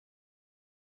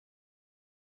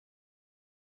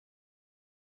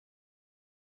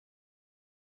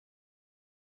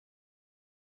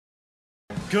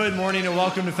Good morning and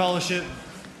welcome to Fellowship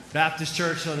Baptist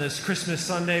Church on this Christmas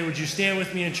Sunday. Would you stand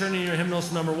with me and turn in your hymnals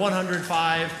to number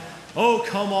 105, Oh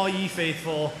Come All Ye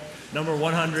Faithful, number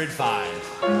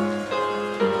 105.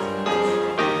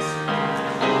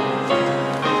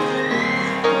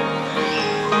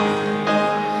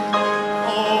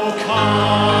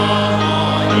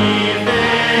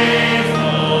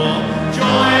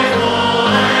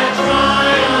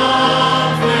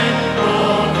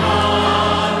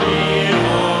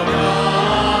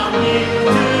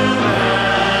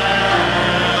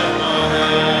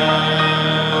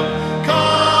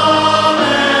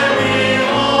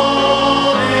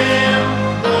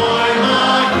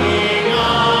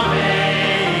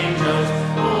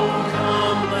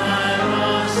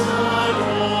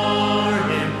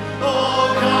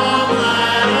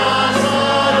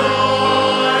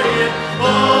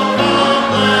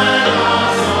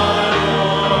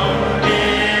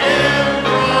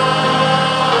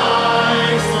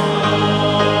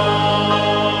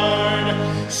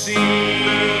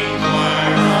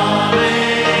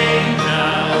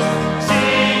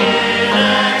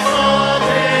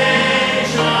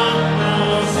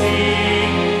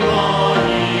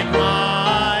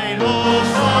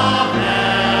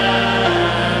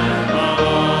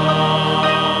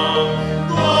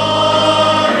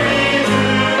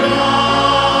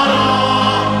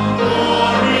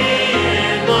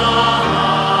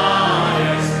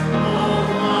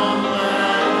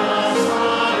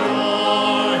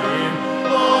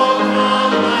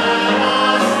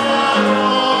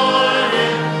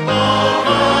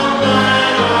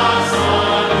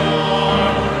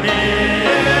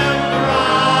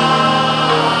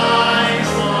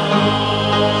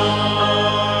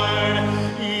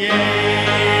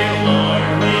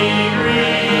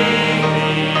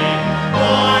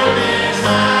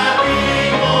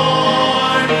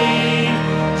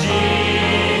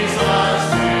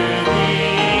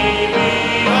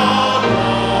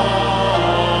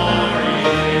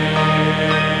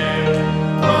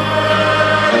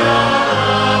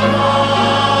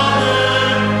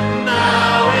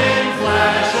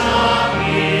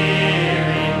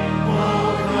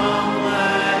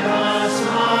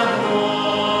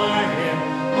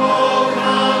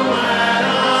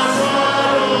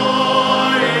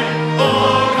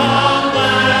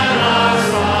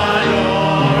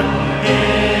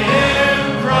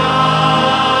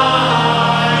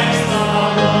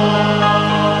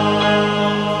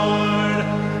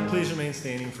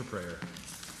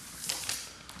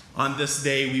 This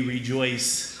day we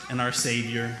rejoice in our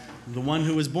Savior, the one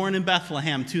who was born in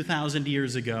Bethlehem 2,000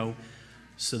 years ago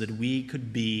so that we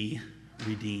could be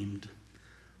redeemed.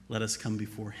 Let us come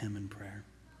before him in prayer.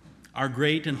 Our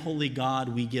great and holy God,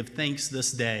 we give thanks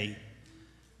this day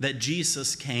that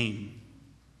Jesus came,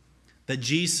 that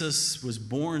Jesus was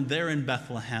born there in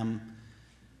Bethlehem,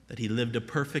 that he lived a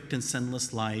perfect and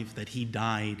sinless life, that he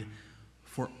died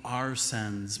for our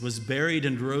sins, was buried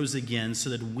and rose again so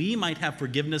that we might have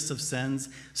forgiveness of sins,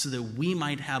 so that we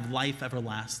might have life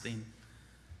everlasting.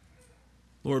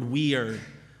 Lord, we are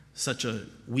such a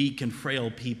weak and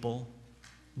frail people,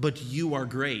 but you are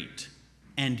great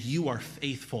and you are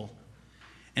faithful.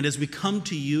 And as we come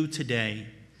to you today,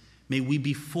 may we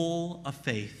be full of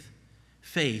faith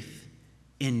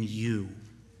in you.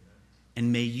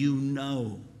 And may you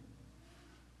know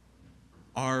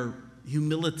our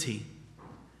humility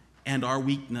and our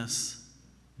weakness,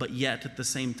 but yet at the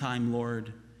same time,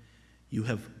 Lord, you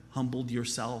have humbled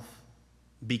yourself,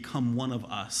 become one of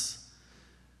us,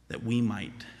 that we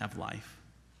might have life.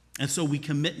 And so we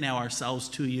commit now ourselves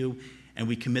to you, and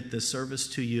we commit this service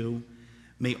to you.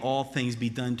 May all things be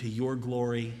done to your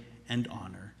glory and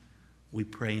honor. We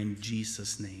pray in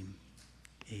Jesus' name.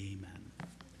 Amen.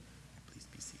 Please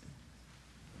be seated.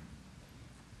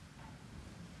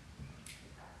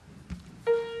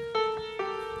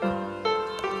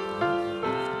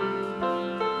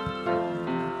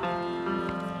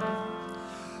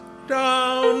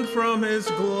 Down from his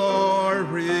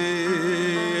glory,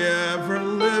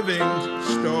 ever-living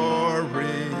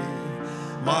story,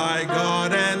 my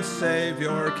God and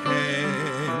Savior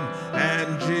came,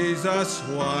 and Jesus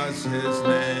was his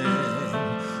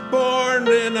name. Born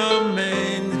in a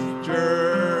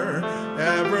manger,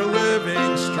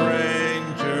 ever-living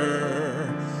stranger,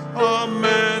 a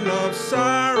man of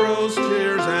sorrows,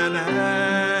 tears, and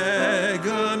agony.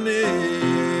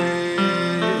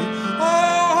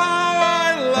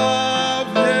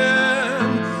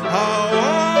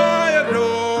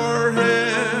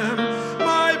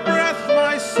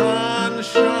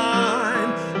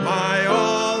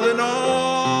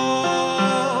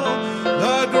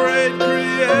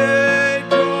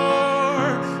 Creator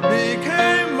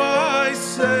became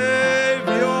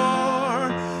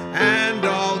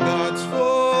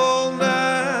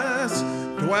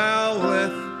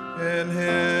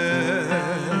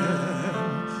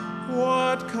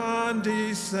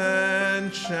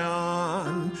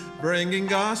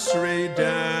bringing us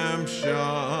redemption,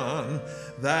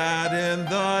 that in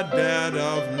the dead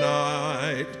of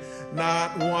night,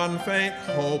 not one faint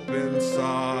hope in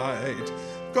sight,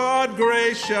 God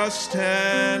gracious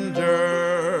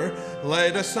tender,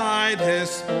 laid aside his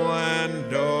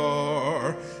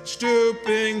splendor,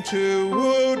 stooping to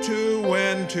woo, to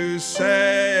win, to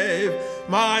save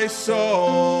my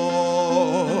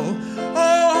soul.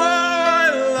 Oh, how I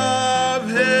love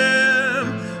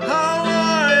him, how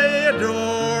I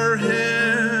adore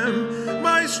him,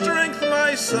 my strength,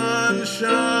 my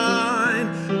sunshine,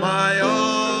 my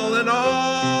all in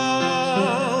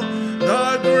all.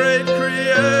 The great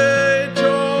Creator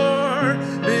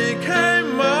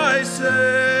became my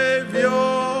Savior,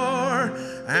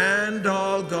 and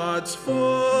all God's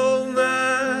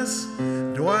fullness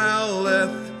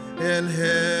dwelleth in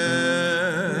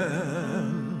him.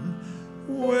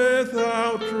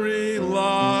 Without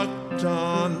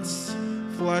reluctance,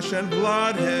 flesh and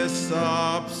blood his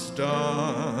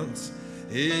substance,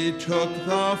 he took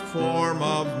the form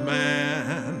of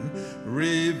man,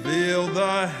 revealed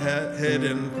the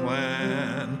hidden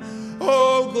plan.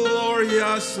 Oh,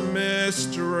 glorious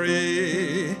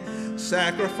mystery,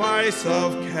 sacrifice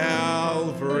of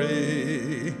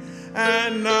Calvary.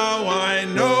 And now I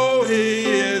know he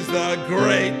is the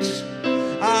great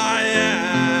I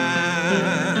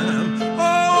am.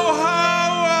 Oh,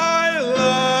 how I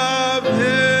love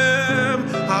him,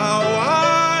 how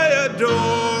I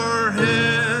adore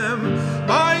him,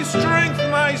 my strength,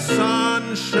 my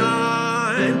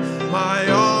sunshine, my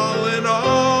all in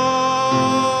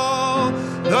all.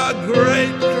 The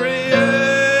great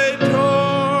Creator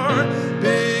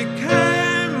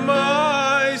became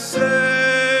my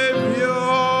Savior,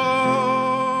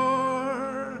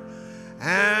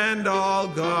 and all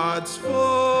God's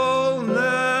fullness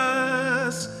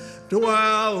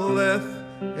dwelleth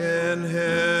in him.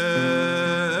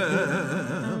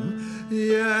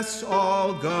 Yes,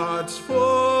 all God's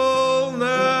fullness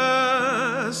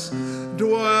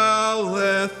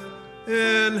dwelleth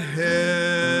in him.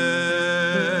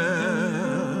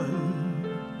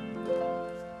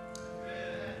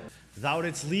 Thou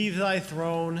didst leave thy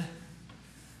throne,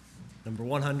 number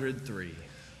 103.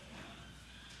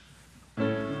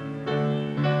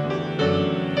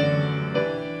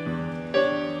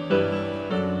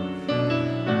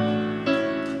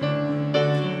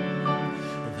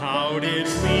 Thou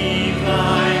didst leave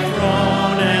thy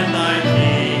throne and thy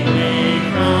kingly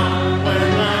crown when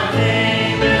thou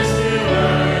camest to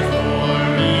earth for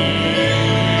me.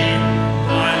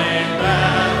 While in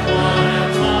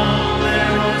Bethlehem's hall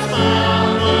there was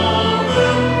found no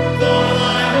room for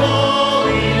thy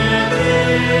holy nativity.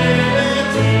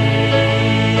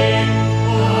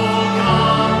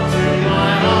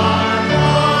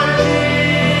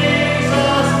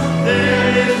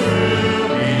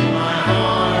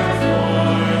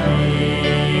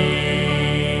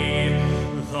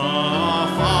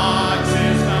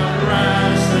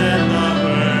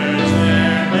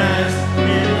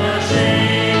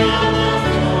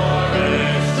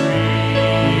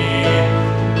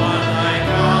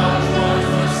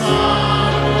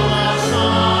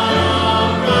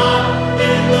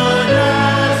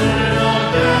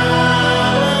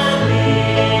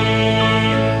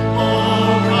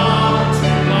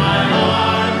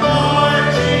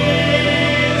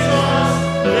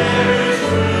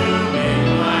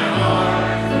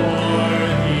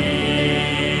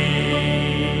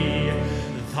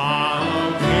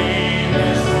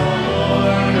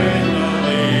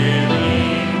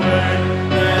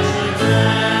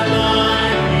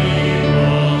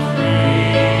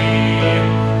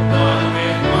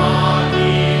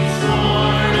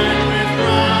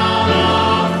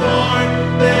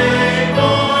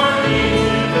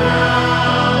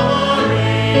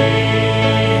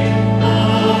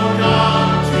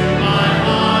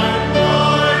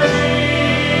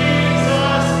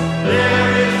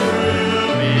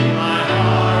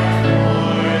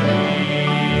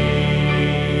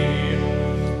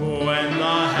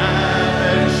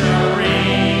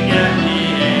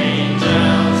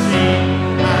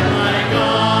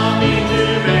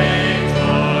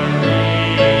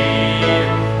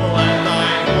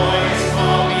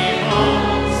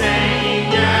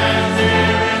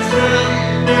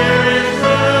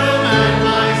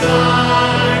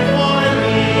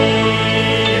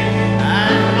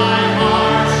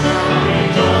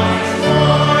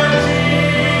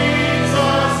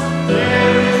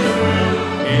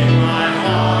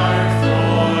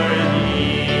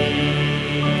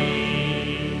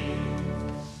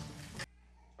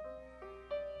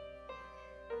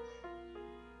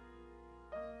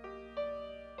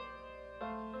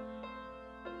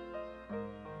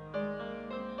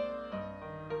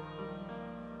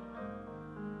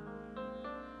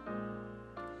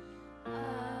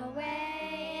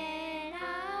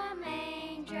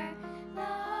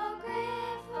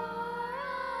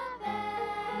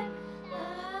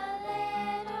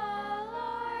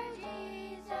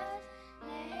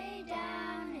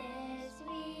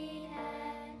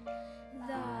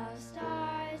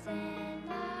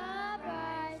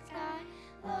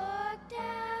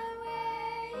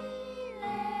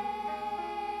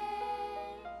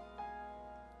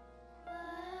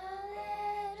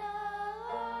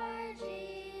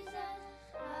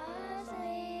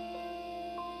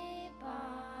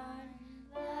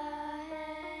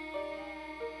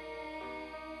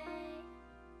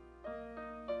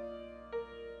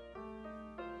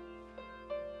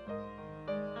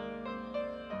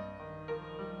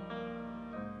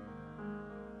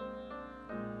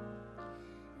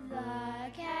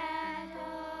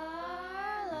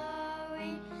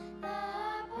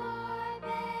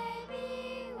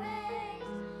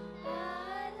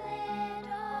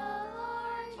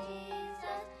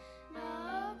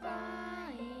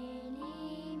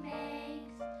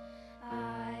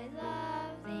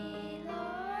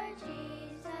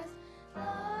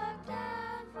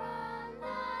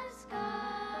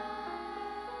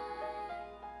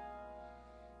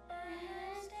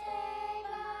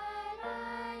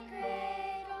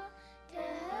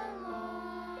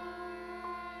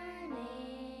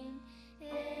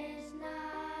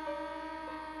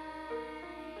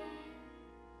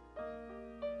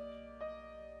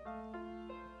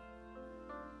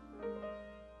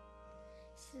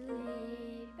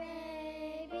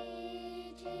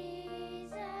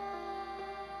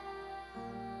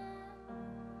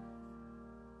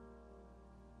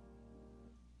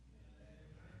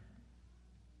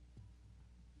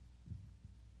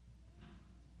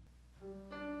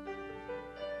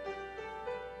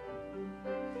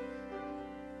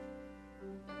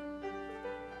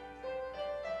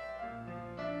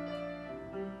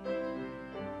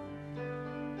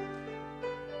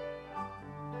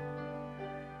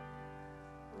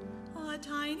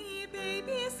 tiny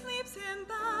baby sleeps in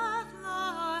Bethlehem.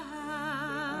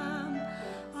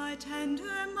 A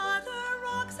tender mother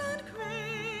rocks and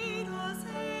cradles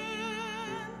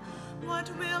him. What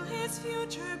will his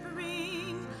future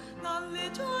bring? The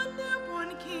little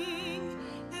newborn king,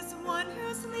 this one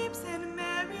who sleeps in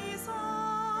Mary's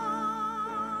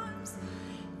arms.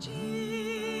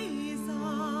 Jesus,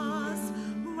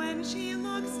 when she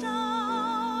looks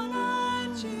down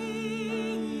at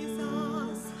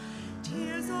Jesus,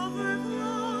 tears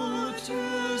overflow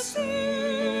to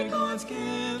see God's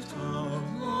gift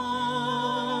of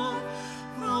love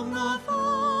from the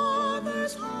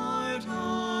Father's heart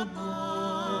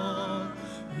above.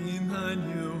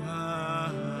 Emmanuel,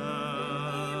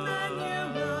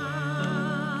 Emmanuel,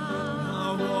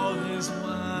 now all is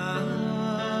well.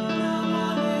 now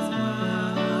all is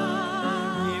well.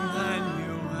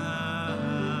 Emmanuel,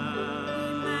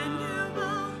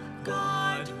 Emmanuel,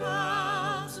 God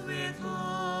dwells with us.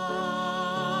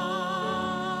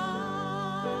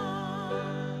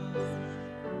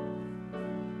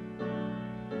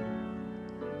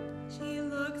 She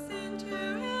looks into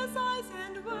his eyes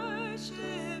and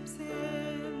worships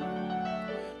him.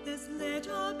 This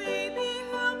little baby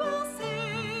who will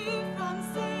save from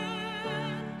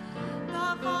sin.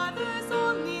 The Father's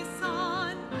only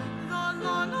Son, the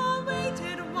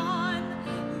long-awaited one.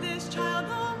 This child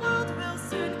the world will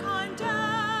soon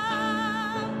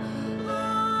condemn.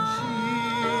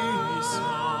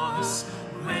 Jesus,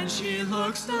 When she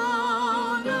looks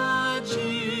down at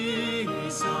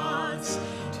Jesus,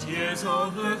 tears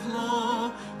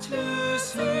overflow to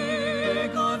see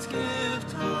God's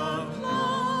gift of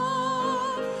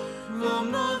love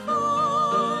from the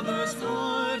Father's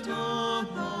heart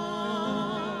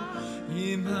above.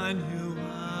 Emmanuel,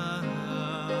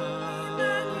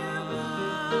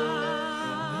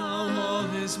 now all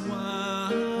is well.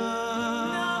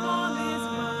 Now all is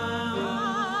well.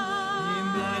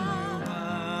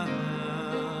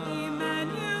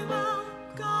 Emmanuel,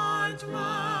 God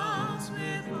dwells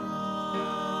with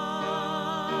us.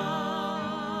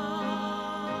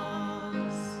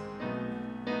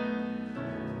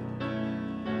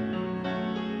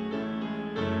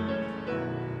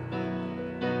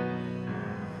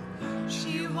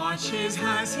 She watches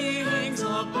as he hangs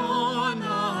upon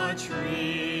a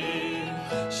tree.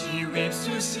 She weeps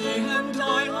to see him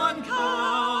die on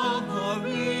Calvary.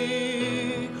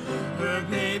 Her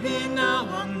baby, now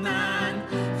a man,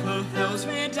 fulfills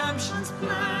redemption's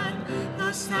plan,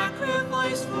 the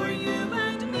sacrifice for you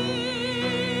and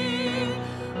me.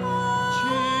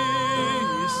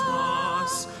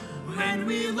 Jesus, when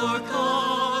we look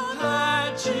up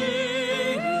at Jesus,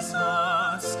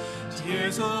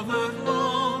 tears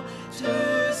overflow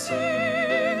to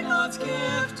see God's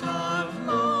gift of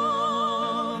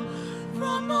love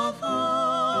from the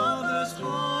Father's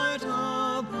heart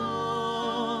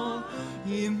above.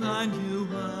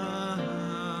 Emmanuel,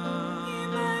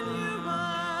 Emmanuel,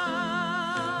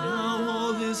 now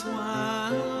all is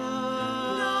well.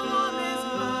 now all is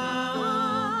well.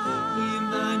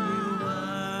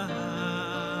 Emmanuel,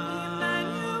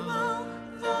 Emmanuel,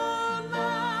 the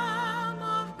Lamb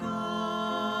of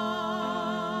God.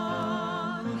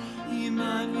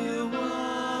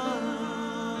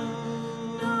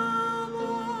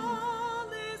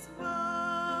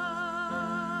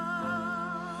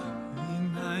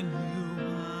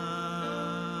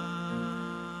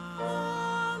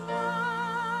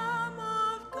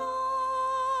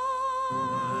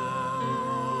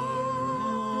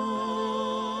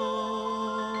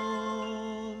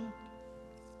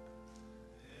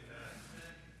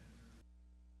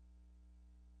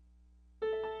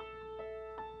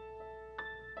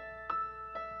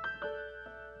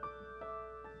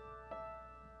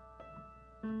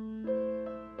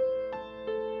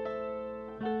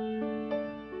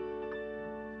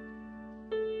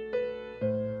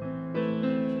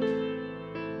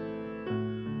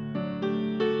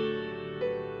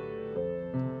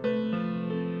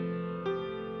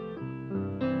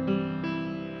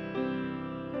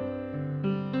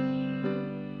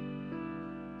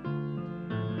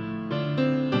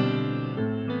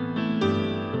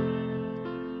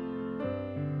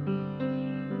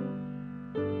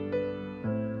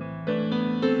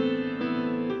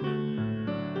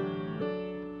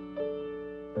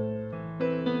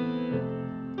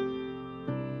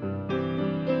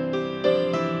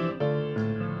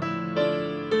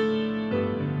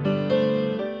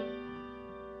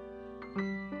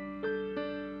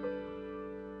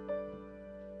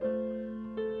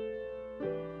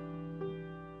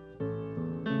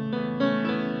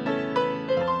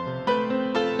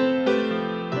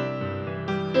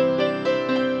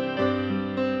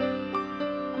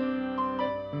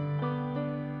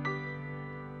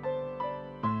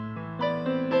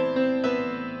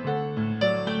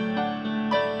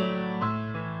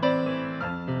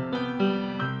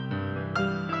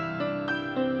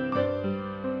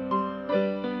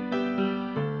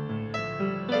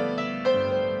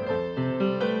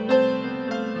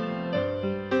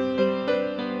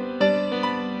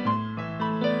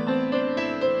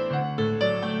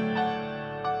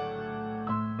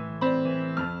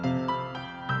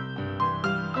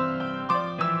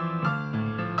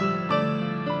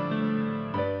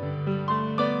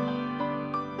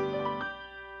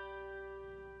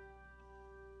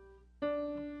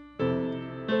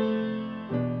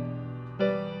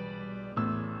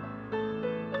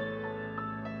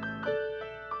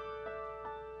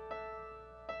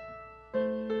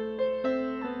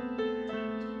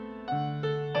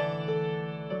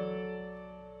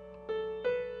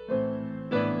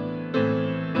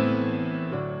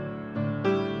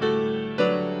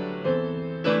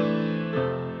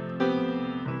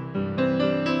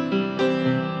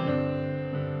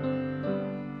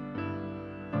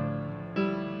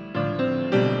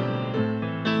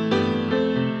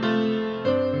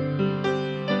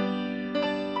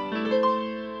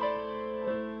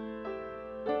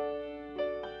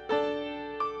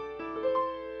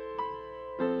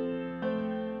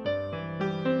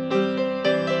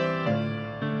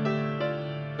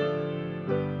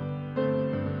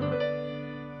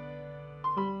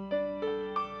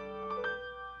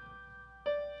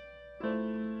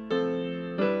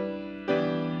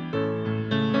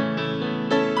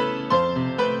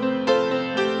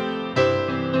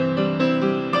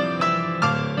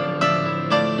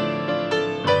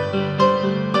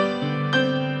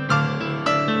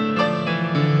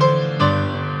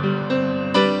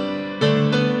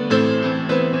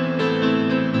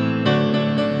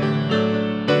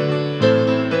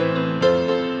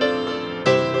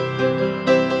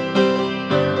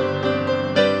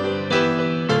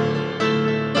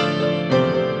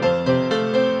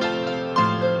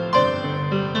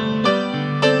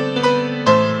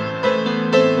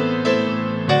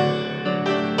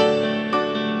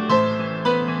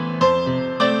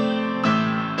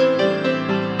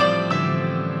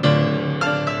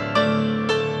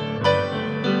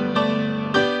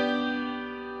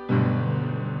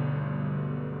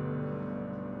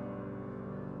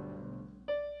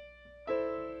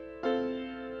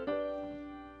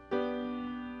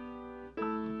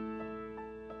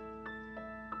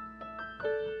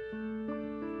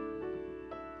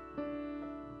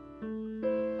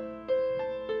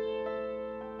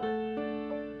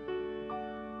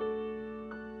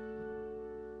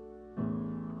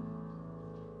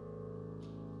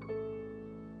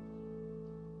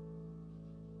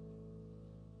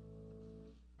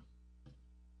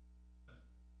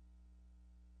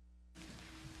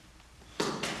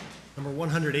 Number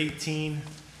 118.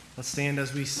 Let's stand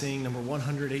as we sing number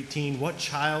 118. What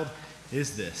child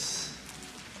is this?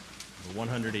 Number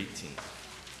 118.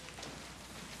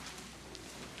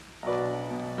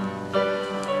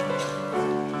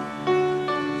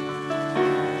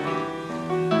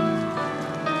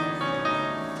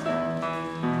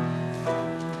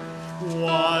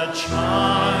 What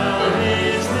child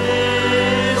is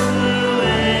this who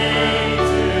laid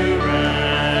to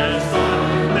rest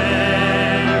on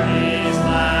Mary's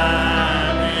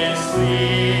lap is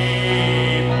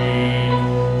sleeping,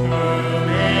 whom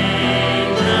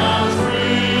angels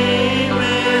greet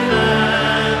with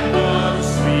anthems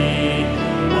sweet?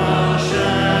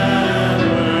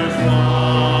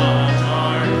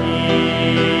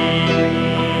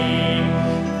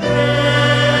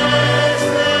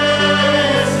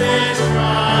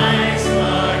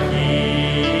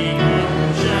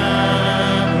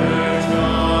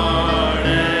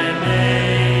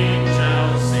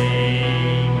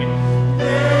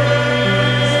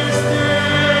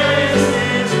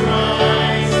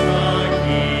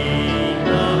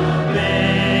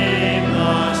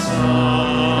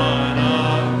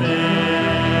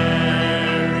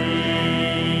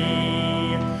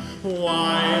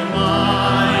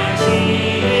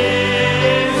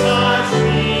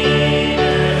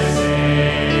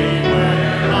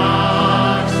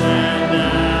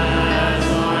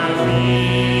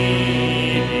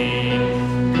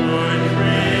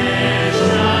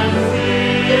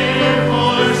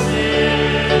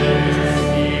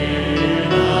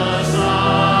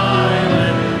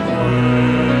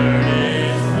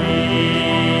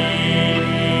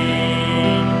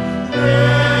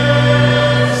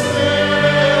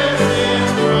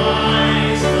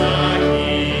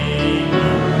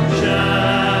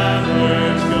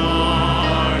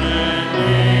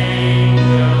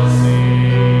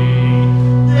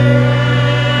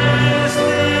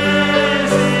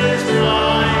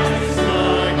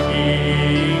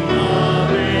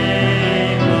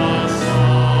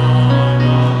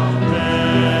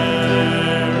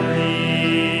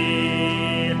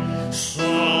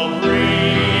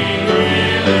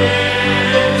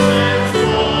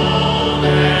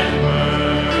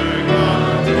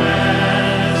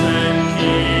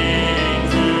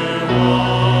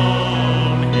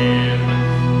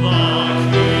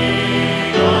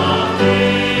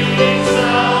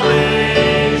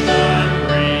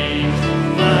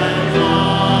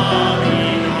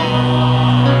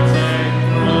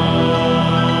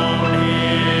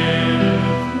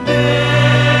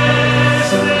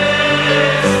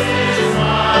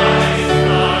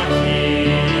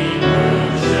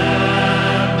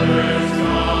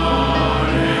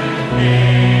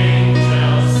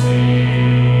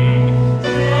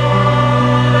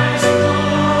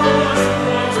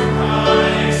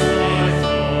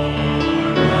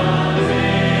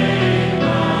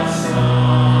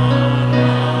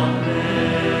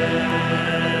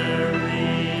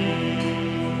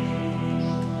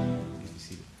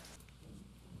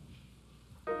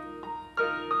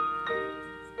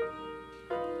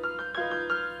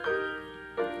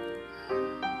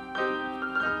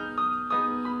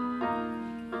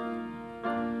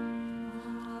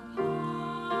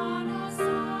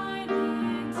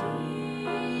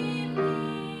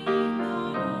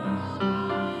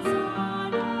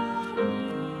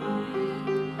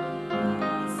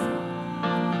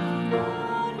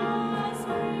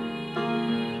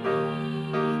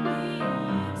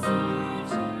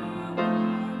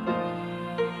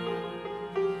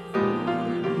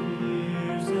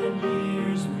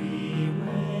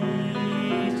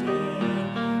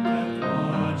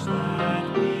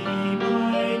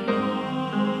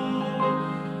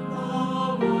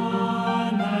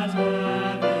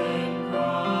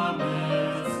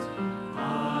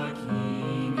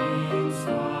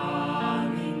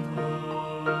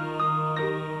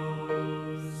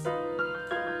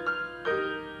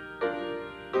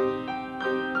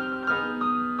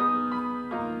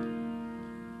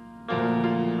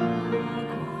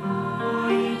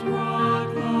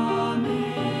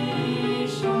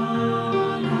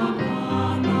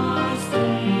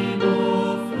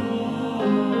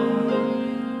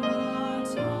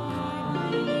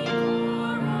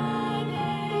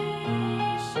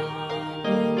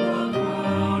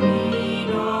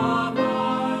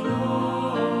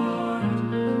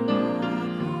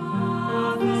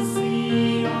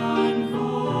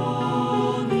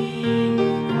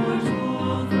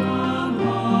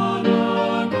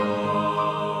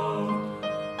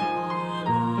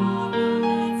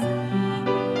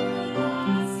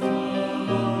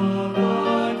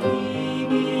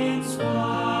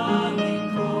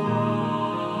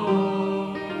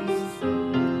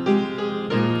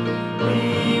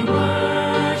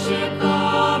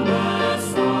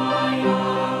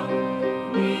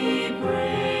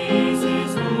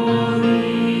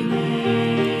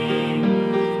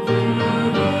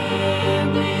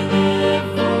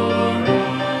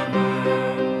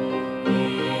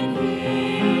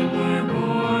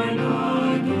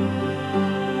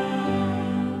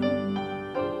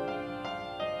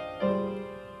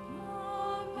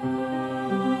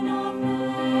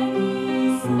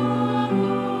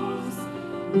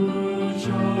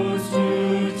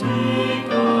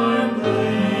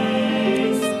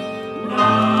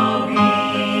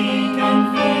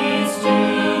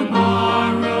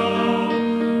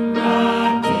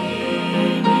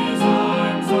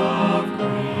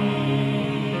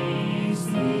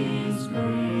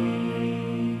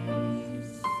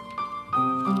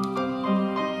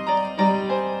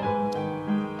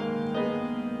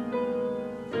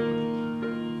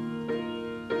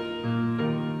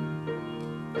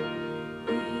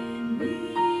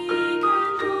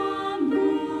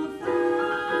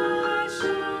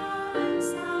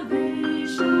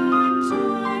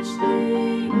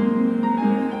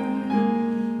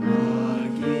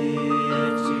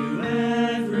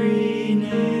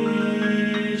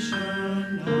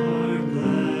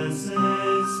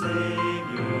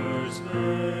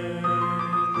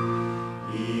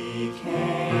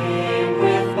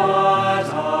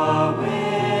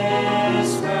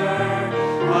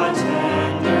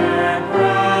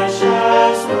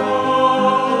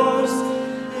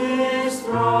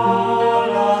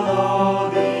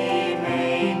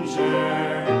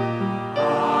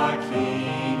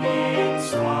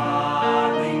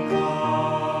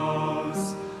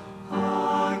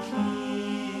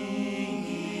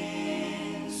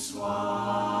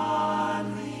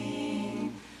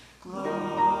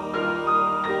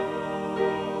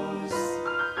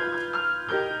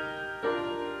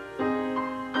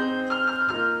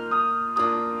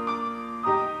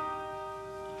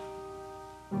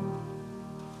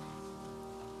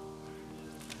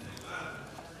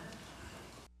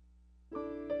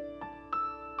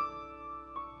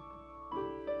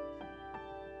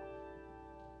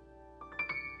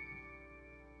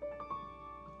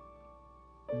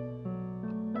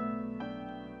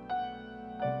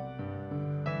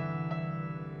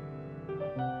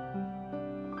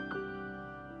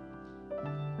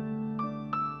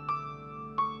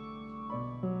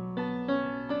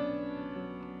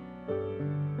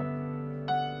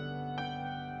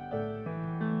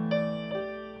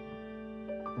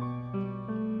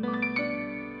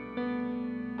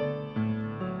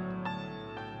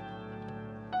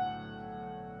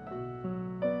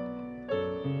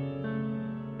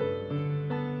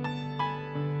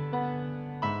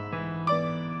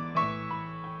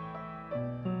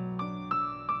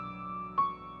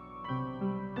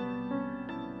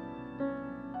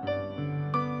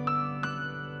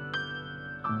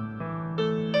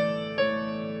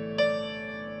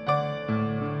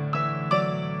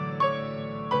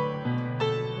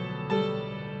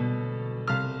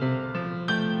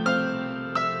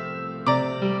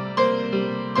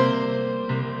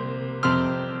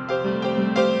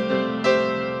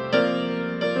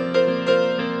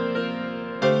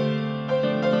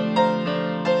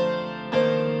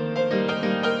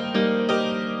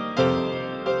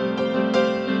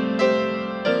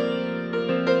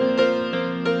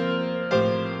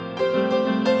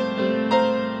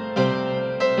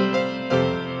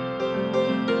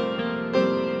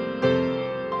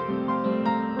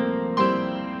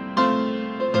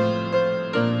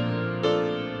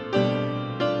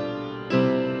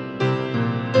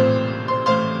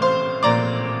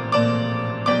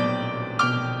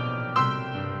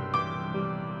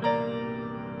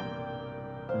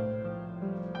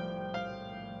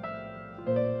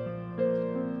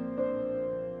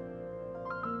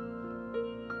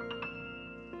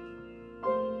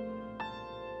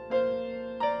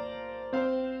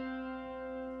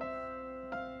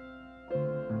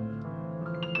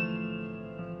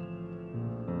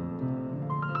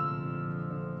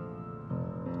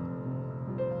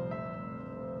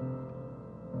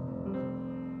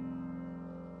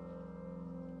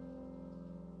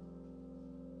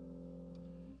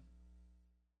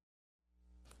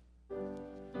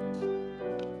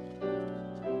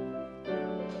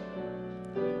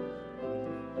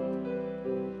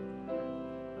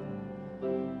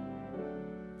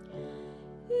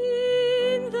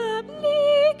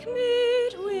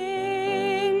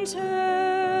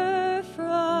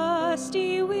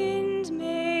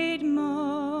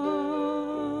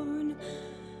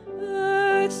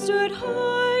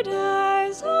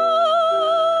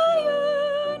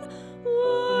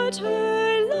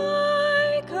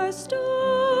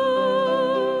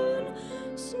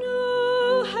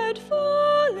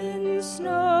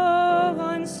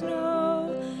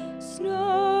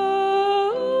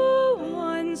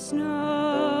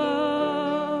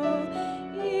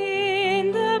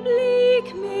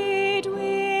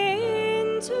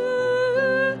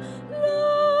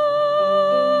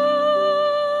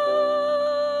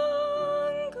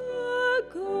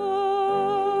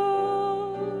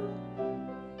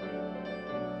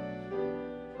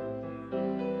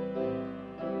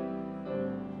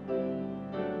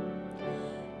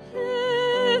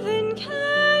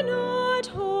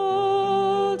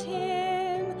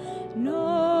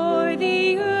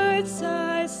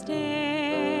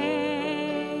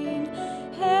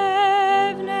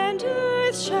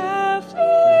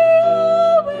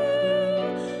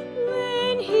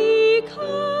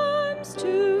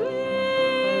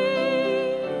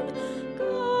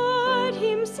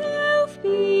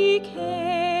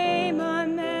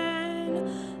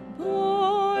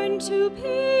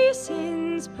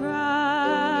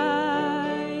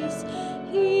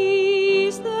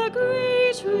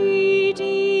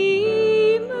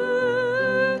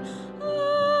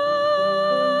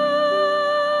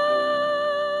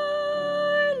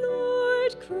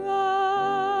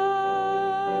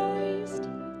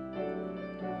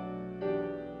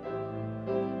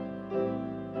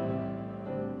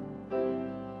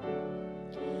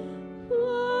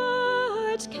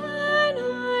 What can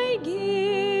I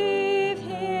give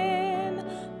him,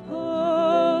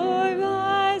 poor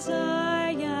as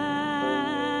I am?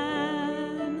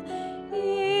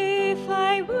 If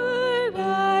I were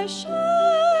a shepherd,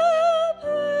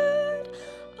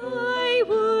 I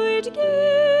would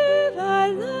give a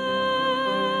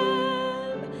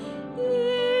lamb.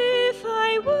 If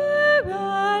I were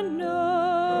a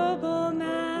nobleman,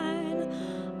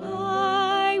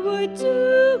 I would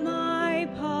do my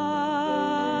part.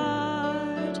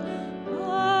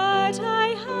 What I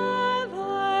have,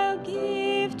 I'll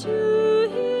give to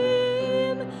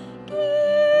him. Give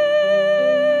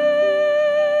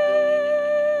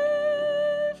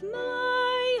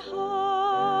my heart.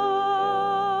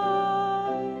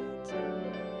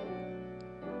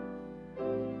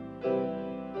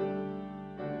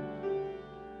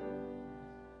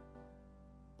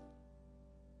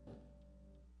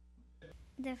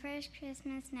 The first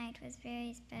Christmas night was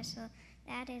very special.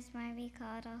 That is why we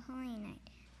call it a holy night.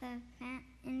 The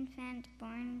infant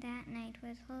born that night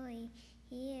was holy.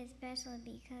 He is special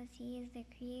because he is the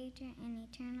Creator and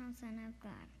eternal Son of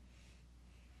God.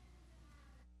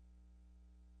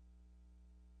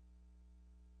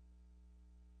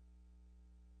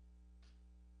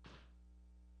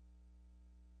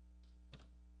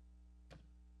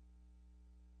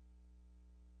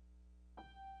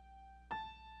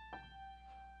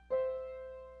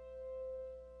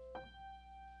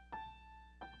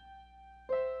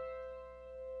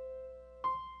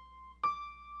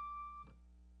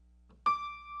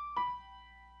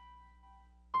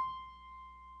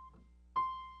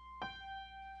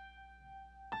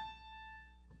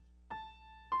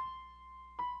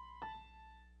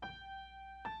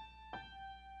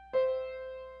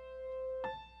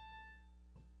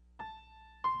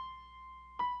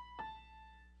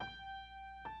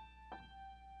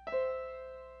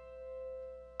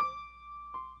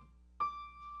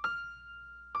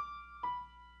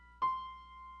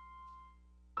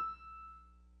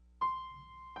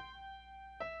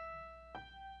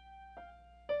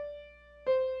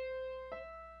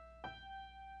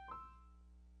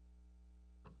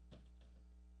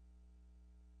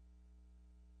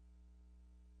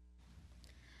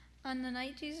 On the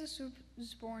night Jesus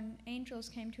was born, angels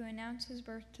came to announce his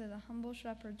birth to the humble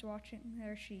shepherds watching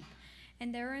their sheep.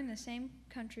 And there were in the same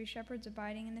country shepherds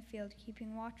abiding in the field,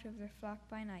 keeping watch over their flock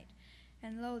by night.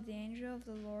 And lo, the angel of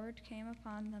the Lord came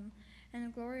upon them, and the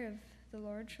glory of the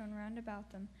Lord shone round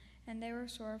about them, and they were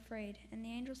sore afraid. And the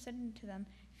angel said unto them,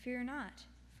 Fear not,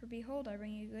 for behold, I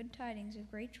bring you good tidings of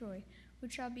great joy,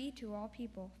 which shall be to all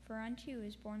people. For unto you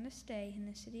is born this day in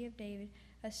the city of David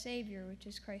a Savior, which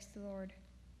is Christ the Lord.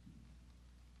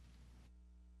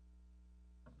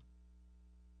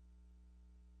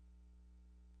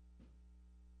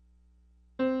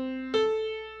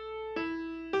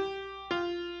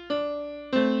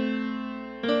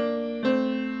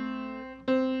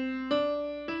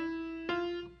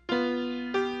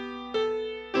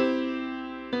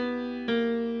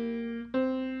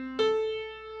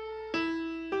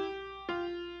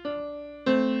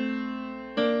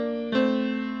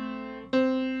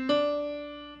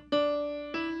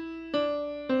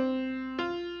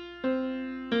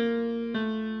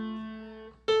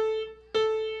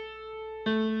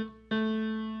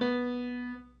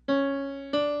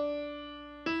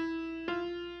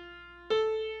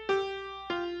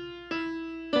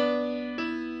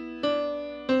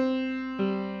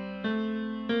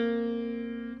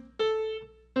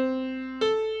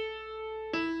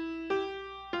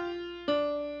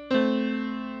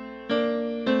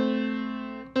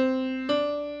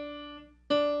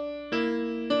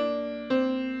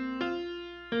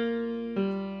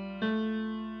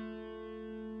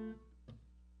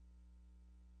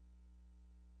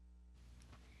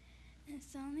 And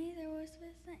suddenly there was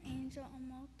with the angel a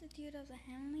multitude of the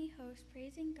heavenly host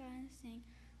praising God and saying,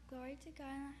 Glory to God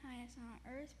in the highest, and on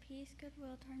earth peace,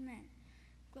 goodwill toward men.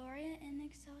 Gloria in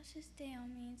excelsis Deo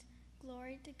means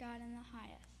glory to God in the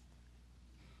highest.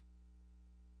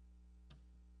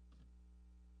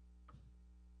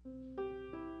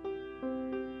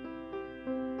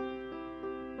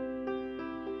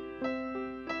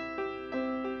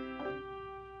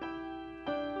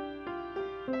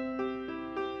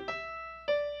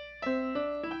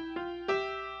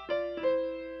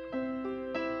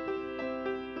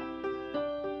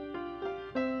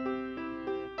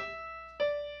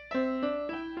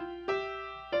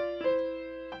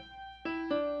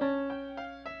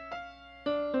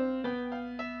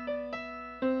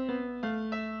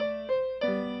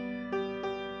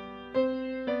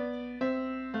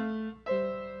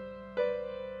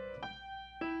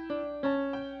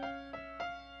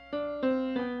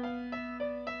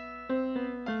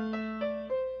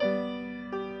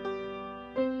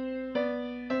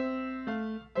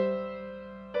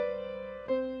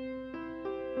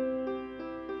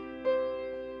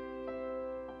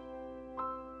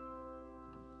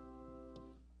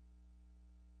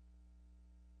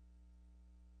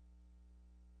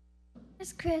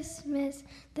 This Christmas,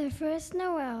 the first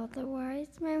Noel, the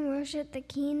wise men worshiped the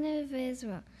King of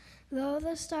Israel. Lo,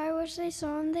 the star which they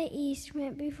saw in the east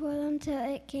went before them till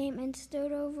it came and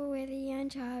stood over where the young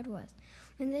child was.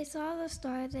 When they saw the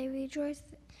star, they rejoiced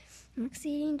with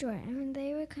exceeding joy. And when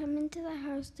they were come into the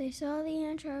house, they saw the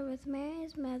young child with Mary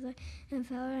his mother, and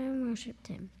fell down and worshipped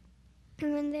him.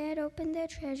 And when they had opened their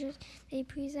treasures, they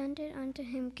presented unto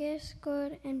him gifts,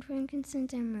 gold, and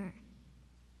frankincense, and myrrh.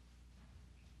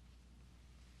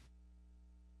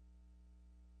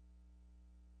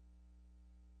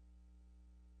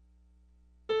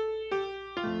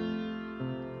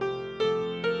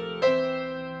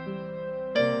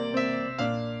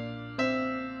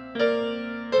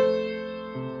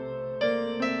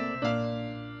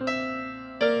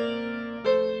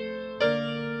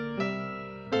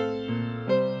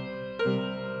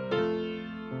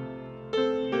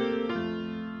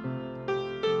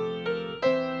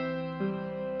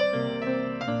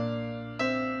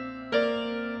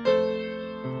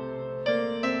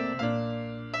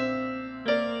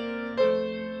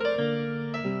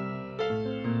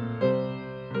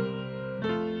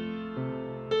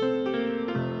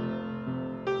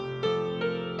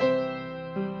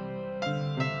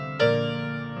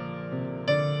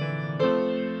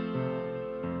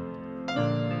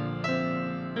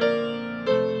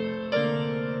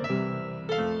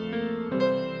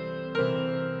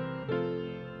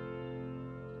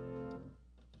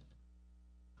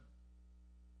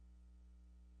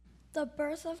 The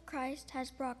birth of Christ has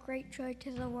brought great joy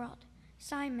to the world.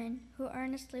 Simon, who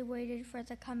earnestly waited for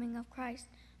the coming of Christ,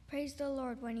 praised the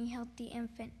Lord when he held the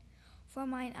infant. For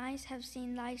mine eyes have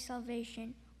seen thy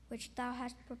salvation, which thou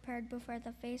hast prepared before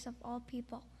the face of all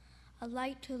people, a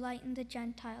light to lighten the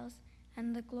Gentiles,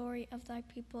 and the glory of thy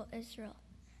people Israel.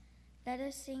 Let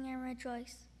us sing and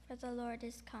rejoice, for the Lord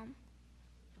is come.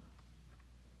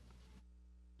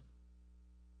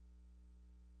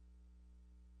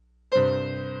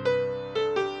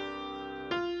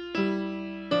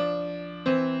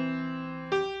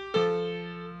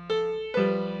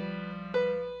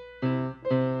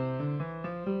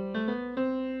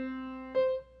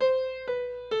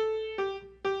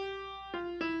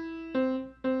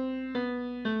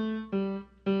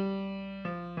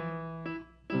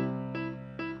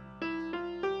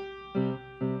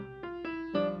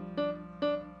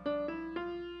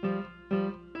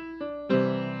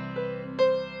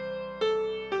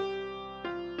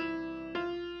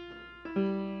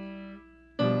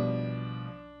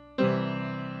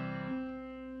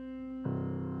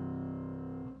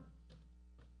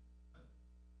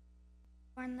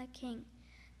 Born the King.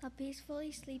 The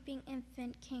peacefully sleeping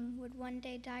infant King would one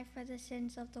day die for the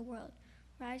sins of the world,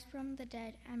 rise from the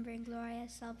dead, and bring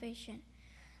glorious salvation.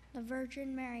 The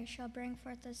Virgin Mary shall bring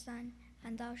forth a son,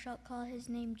 and thou shalt call his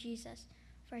name Jesus,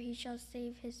 for he shall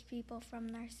save his people from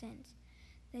their sins.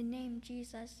 The name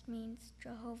Jesus means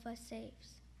Jehovah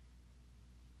saves.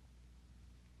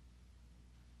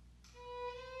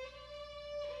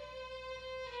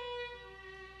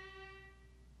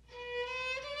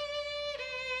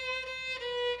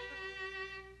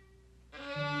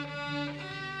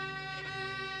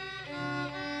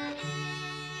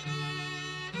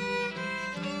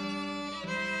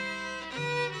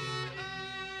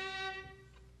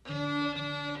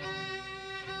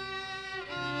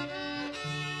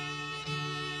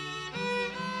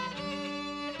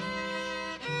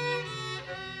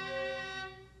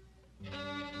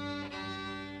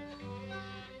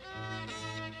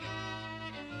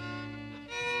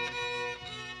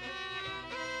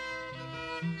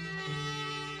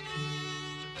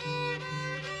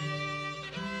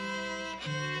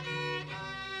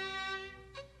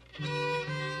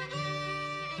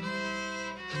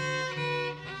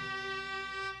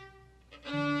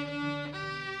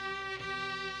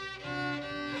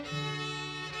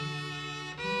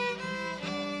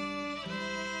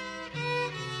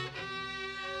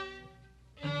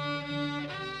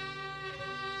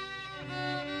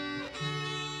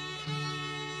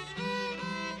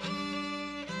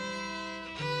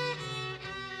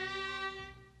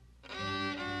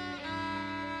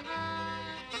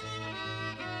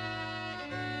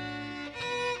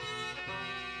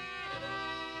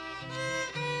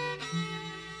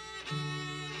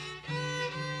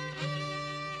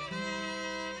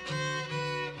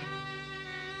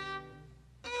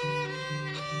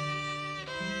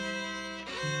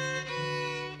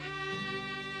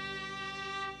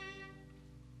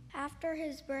 After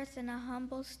his birth in a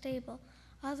humble stable,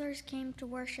 others came to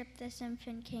worship this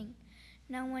infant King.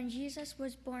 Now when Jesus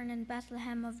was born in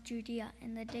Bethlehem of Judea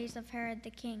in the days of Herod the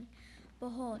king,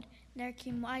 behold, there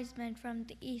came wise men from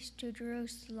the east to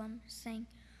Jerusalem, saying,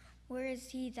 Where is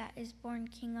he that is born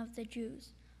King of the Jews?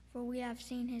 For we have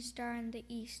seen his star in the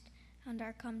east, and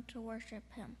are come to worship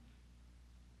him.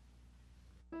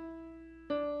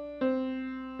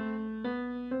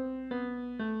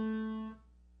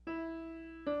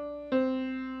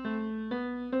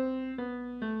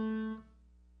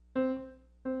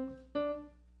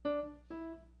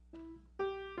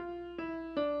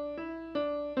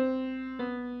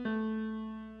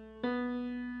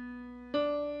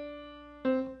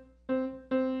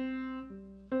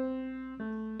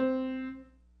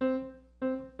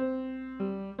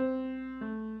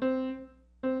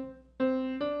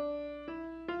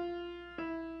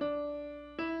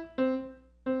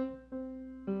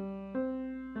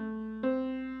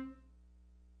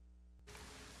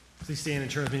 Please stand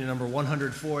and turn with me to number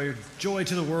 104, Joy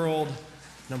to the World,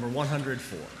 number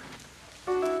 104.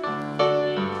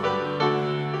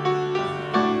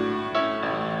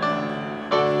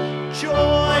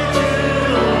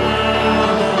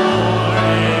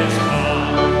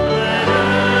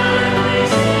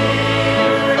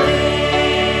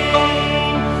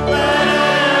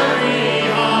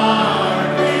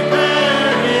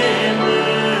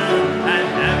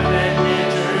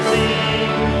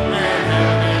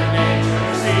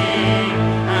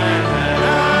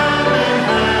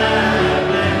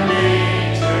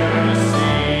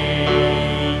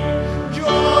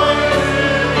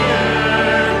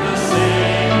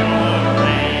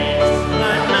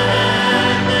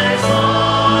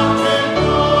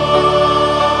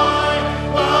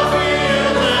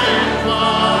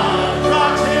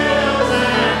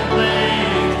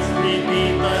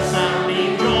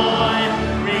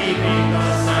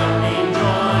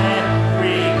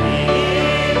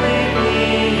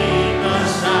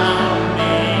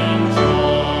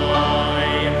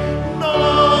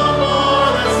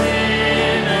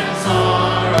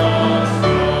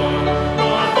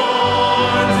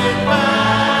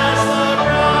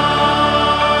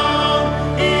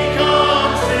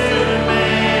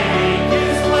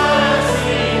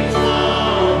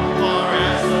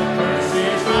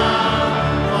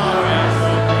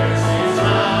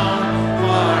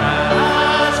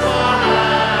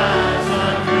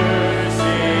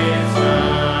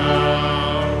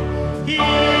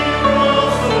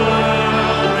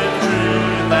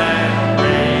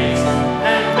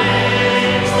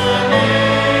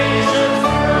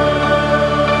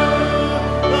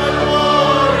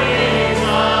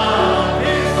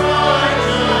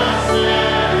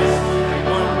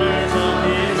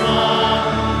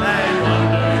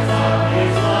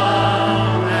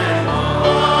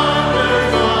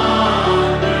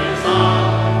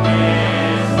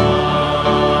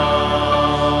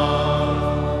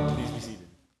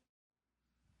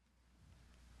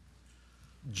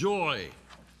 Joy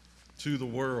to the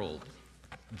world.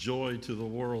 Joy to the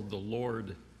world. The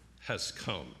Lord has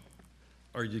come.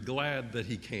 Are you glad that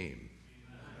he came?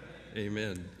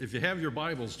 Amen. If you have your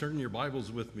Bibles, turn your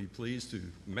Bibles with me, please, to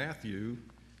Matthew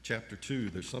chapter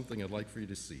 2. There's something I'd like for you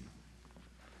to see.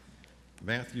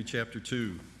 Matthew chapter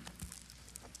 2.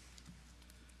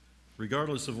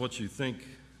 Regardless of what you think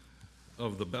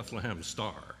of the Bethlehem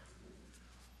star,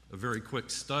 a very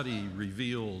quick study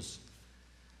reveals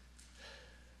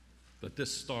that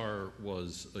this star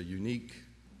was a unique,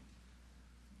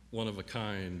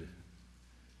 one-of-a-kind,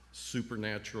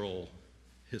 supernatural,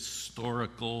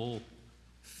 historical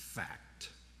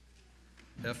fact.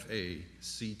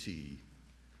 F-A-C-T,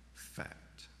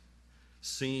 fact.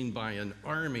 Seen by an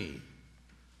army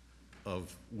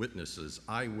of witnesses,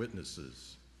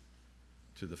 eyewitnesses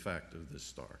to the fact of this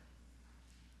star.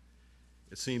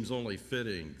 It seems only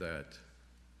fitting that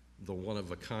the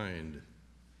one-of-a-kind,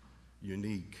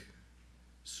 unique,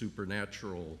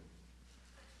 supernatural,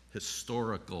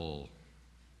 historical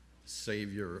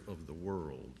Savior of the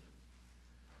world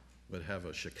would have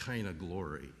a Shekinah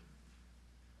glory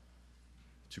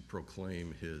to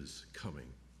proclaim his coming.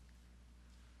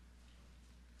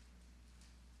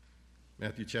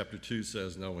 Matthew chapter 2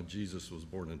 says, Now when Jesus was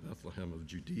born in Bethlehem of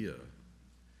Judea,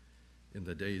 in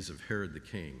the days of Herod the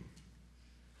king,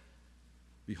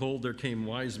 behold, there came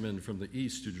wise men from the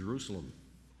east to Jerusalem,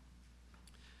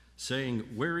 saying,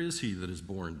 Where is he that is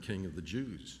born King of the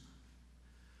Jews?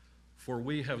 For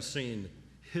we have seen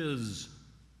his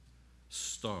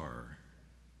star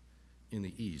in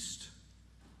the east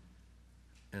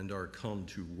and are come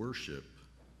to worship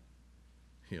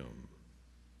him.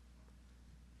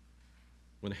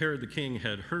 When Herod the king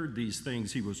had heard these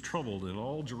things, he was troubled, and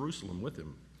all Jerusalem with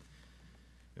him.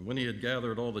 And when he had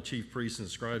gathered all the chief priests and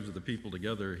scribes of the people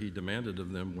together, he demanded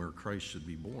of them where Christ should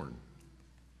be born.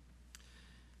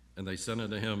 And they sent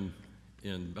unto him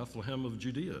in Bethlehem of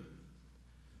Judea.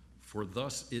 For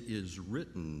thus it is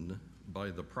written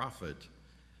by the prophet,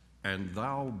 And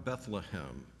thou,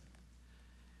 Bethlehem,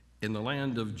 in the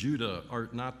land of Judah,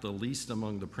 art not the least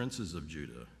among the princes of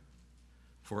Judah.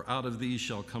 For out of thee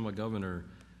shall come a governor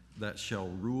that shall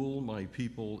rule my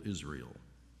people Israel.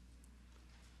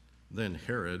 Then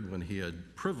Herod, when he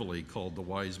had privily called the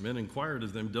wise men, inquired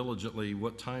of them diligently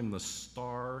what time the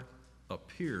star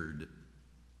appeared.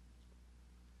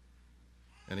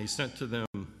 And he sent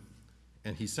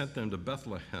them to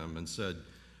Bethlehem and said,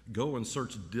 Go and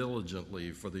search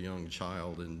diligently for the young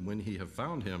child, and when ye have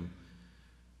found him,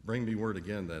 bring me word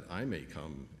again that I may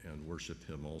come and worship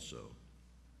him also.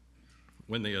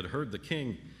 When they had heard the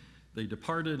king, they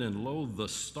departed, and lo, the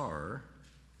star,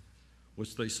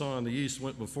 which they saw in the east,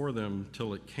 went before them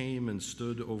till it came and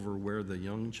stood over where the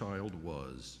young child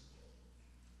was.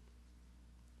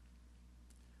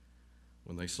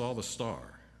 When they saw the star,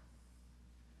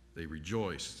 they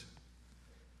rejoiced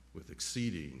with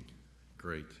exceeding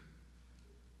great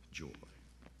joy.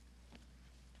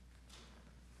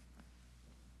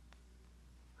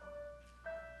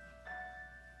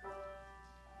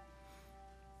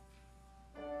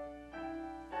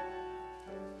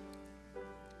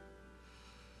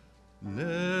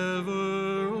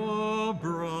 Never a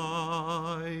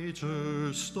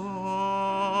brighter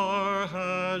star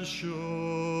has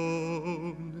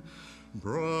shone,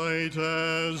 bright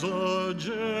as a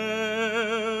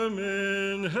gem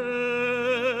in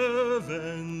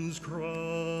heaven's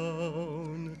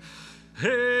crown,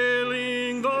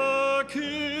 hailing the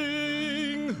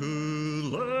King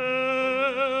who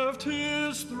left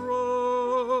his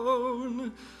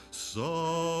throne,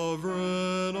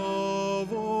 sovereign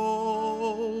of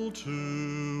all, to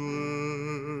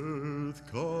earth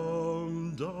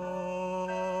come down.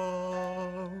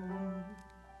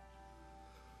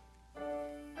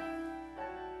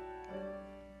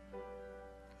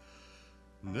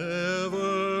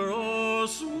 Never a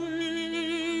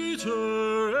sweeter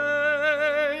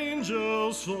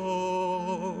angel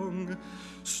song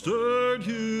stirred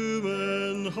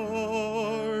human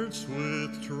hearts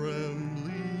with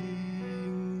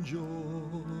trembling joy.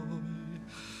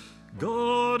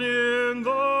 God in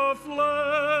the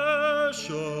flesh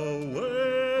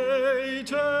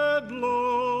awaited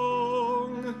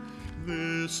long.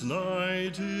 This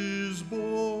night is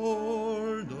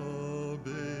born a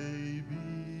baby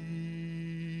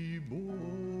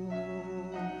born.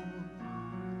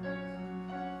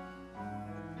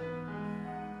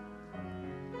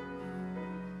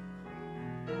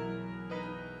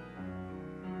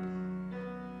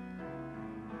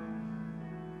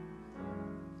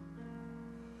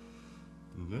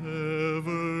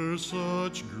 Never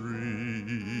such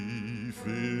grief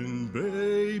in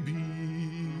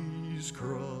babies'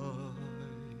 cry,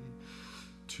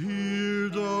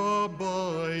 teardrop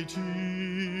by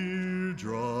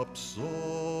teardrop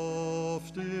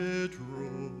soft it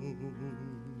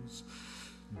rose,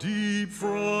 deep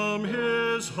from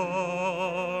his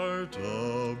heart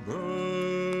a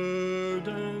burdened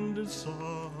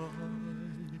sigh,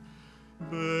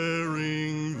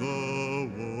 bearing the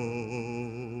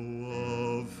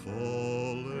woe of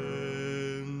fallen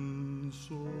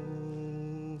souls.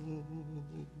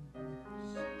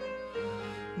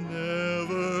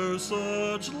 Never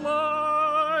such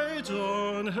light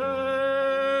on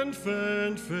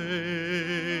infant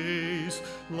face,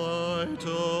 light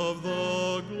of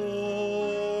the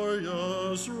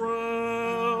glorious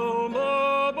realm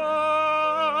above,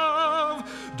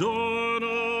 dawn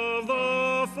of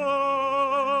the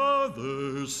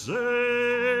Father's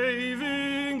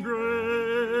saving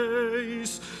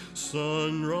grace,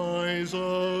 sunrise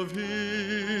of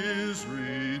his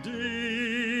redeeming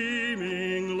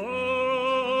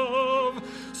love,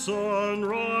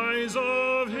 sunrise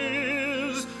of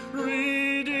his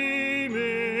redeeming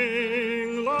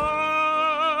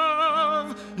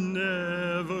love.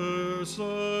 Never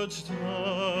such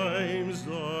times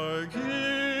dark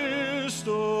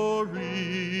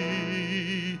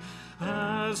history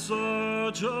has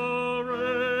such a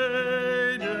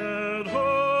radiant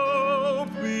hope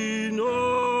be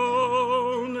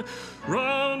known.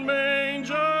 Round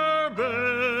manger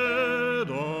bed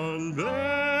on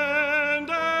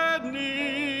bended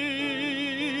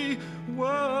knee,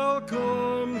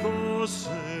 welcome the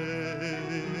Savior,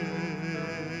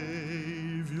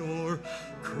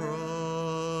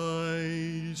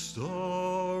 Christ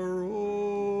our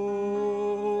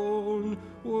own.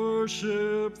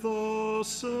 Worship the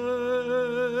Savior,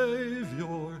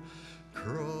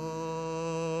 Christ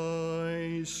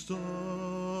our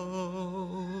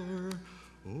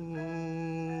own.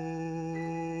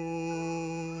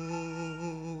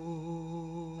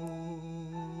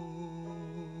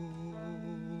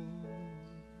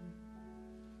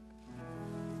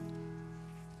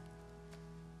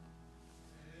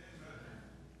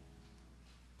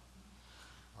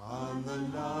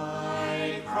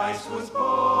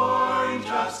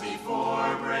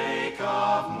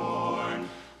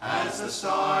 the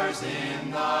stars in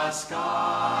the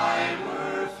sky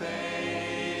were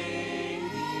fading,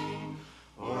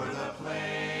 o'er the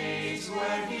place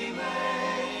where he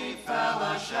lay fell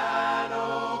a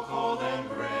shadow cold and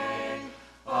gray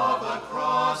of a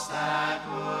cross that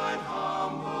would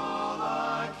humble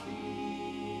a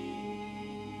king,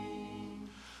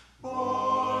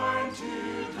 born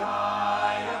to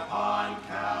die upon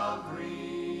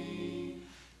Calvary.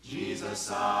 Jesus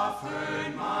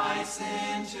suffered my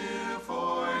sin to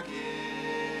forgive,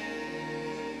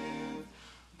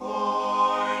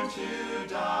 born to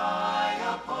die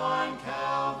upon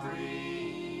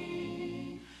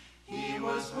Calvary. He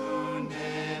was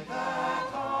wounded that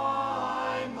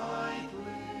I might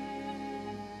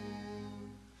live.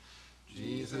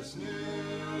 Jesus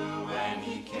knew when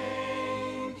he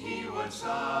came he would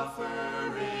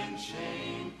suffer in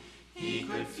shame. He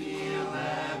could feel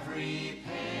every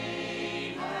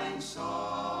pain and sorrow,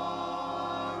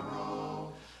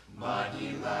 but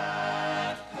he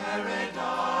left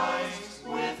paradise.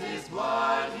 With his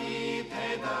blood he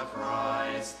paid the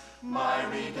price. My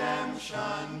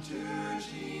redemption to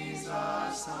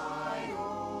Jesus I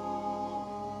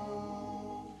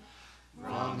owe.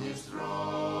 From his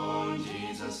throne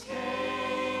Jesus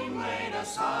came, laid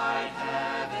aside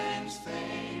heaven's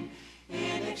fame,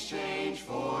 in exchange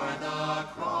for the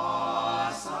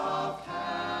cross of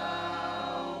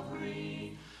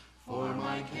Calvary. For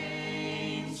my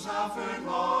Cain suffered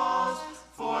loss,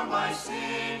 for my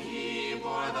sin he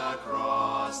bore the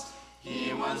cross.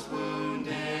 He was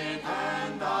wounded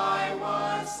and I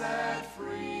was set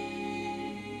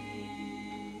free,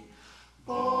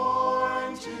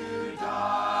 born to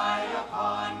die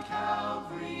upon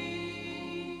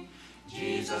Calvary.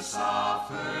 Jesus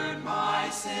suffered my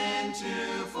sin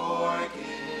to forgive,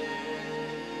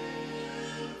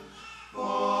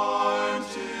 born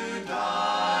to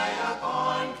die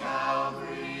upon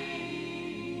Calvary.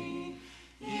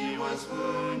 He was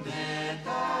wounded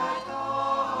that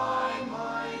I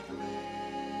might live.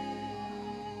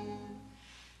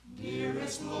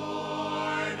 Dearest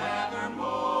Lord,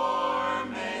 evermore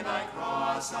may thy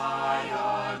cross I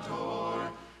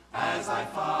adore, as I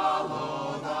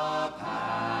follow the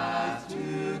path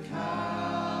to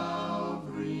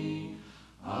Calvary.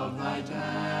 Of thy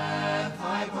death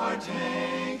I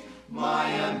partake, my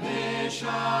ambition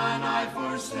I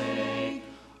forsake,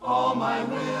 all my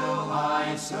will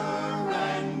I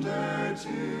surrender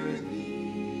to thee.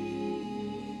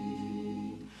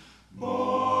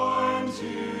 Born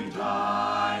to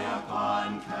die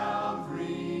upon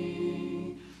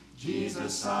Calvary,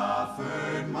 Jesus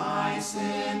suffered my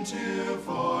sin to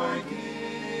forgive,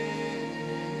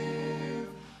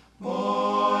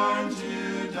 born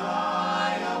to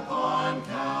die upon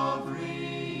Calvary.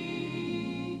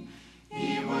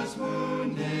 He was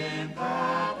wounded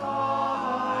that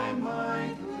I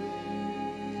might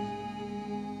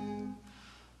live,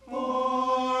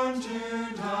 born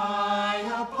to die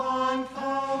upon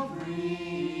Calvary.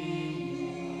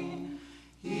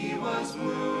 He was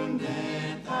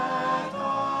wounded that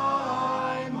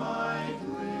I might live.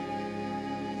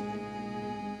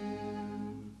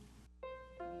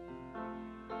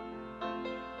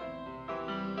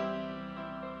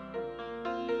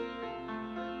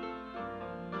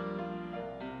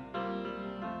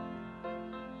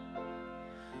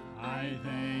 I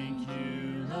thank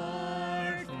you,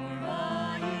 Lord, for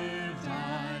all you've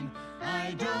done.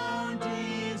 I don't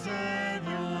deserve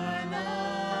your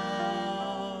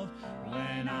love.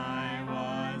 When I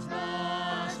was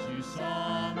lost, you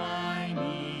saw my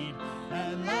need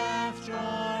and left your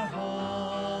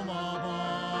home above.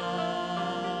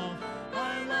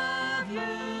 I love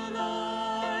you,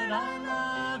 Lord, I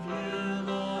love you,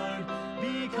 Lord,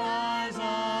 because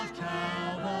of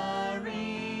Calvary.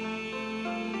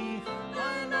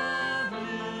 I love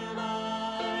you,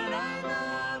 Lord, I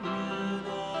love you,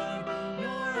 Lord,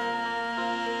 you're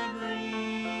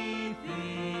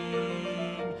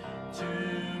everything to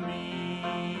me.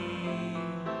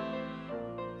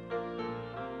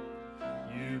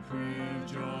 You proved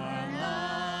your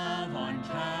love on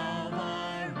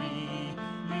Calvary.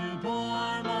 You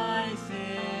bore my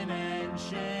sin and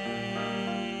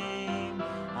shame.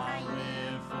 I'll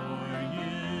live for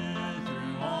you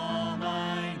through all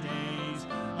my days.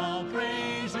 I'll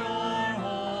praise your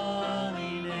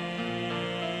holy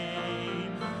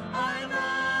name. I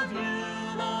love you,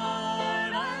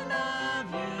 Lord, I love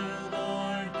you,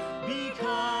 Lord,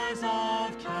 because of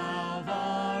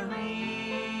Calvary.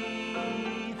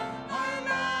 I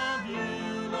love you,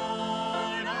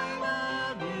 Lord, I love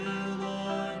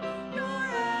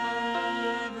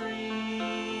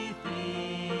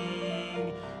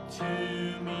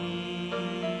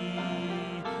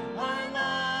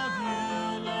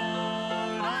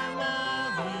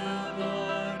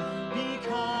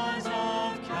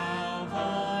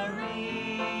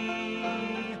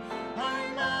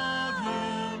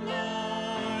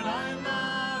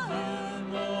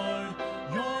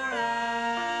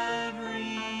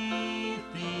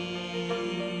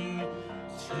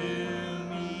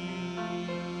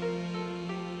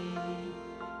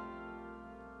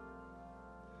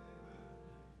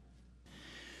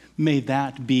May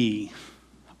that be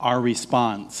our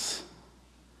response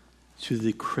to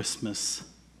the Christmas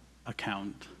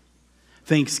account.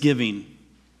 Thanksgiving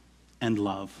and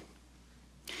love.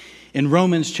 In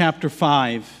Romans chapter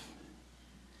 5,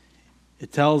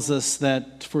 it tells us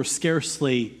that for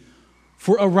scarcely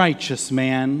for a righteous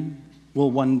man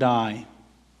will one die.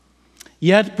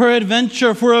 Yet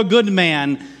peradventure for a good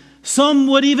man, some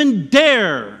would even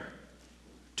dare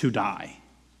to die.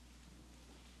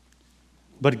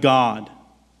 But God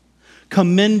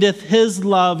commendeth his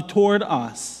love toward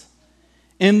us,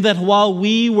 in that while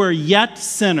we were yet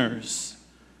sinners,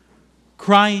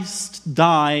 Christ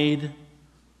died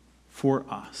for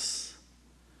us.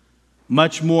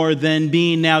 Much more than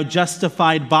being now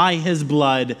justified by his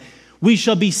blood, we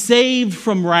shall be saved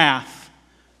from wrath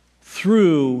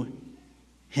through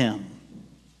him.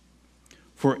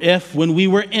 For if, when we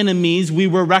were enemies, we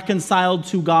were reconciled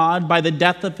to God by the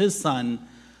death of his Son,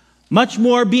 much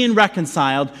more being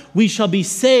reconciled, we shall be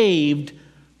saved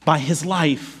by his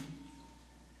life.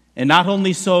 And not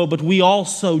only so, but we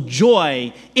also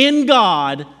joy in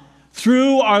God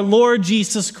through our Lord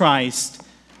Jesus Christ,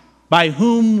 by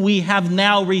whom we have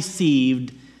now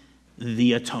received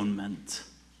the atonement.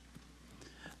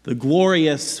 The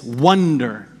glorious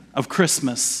wonder of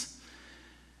Christmas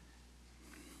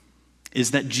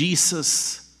is that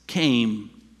Jesus came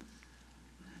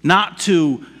not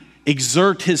to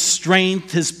exert his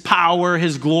strength, his power,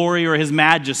 his glory, or his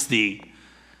majesty,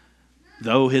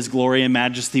 though his glory and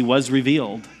majesty was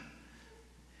revealed.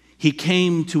 He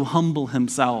came to humble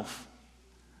himself,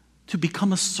 to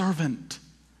become a servant,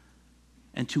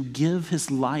 and to give his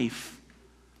life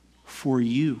for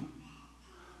you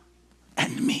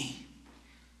and me,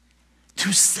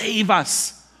 to save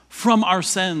us from our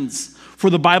sins. For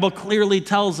the Bible clearly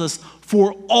tells us,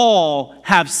 for all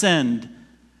have sinned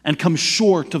and come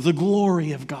short of the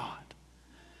glory of God.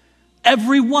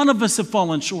 Every one of us have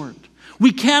fallen short.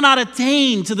 We cannot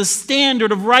attain to the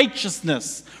standard of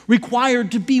righteousness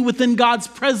required to be within God's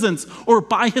presence or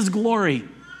by his glory.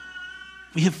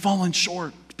 We have fallen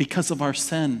short because of our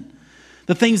sin.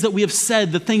 The things that we have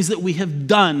said, the things that we have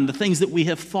done, the things that we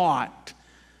have thought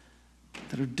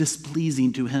that are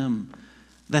displeasing to him,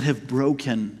 that have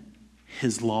broken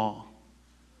his law.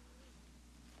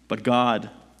 But God,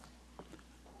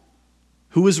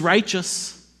 who is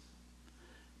righteous,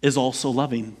 is also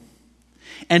loving.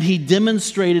 And he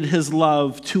demonstrated his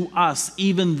love to us,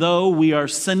 even though we are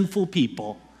sinful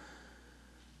people,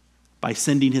 by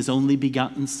sending his only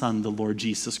begotten Son, the Lord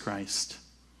Jesus Christ.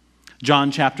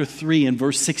 John chapter 3 and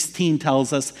verse 16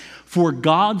 tells us, for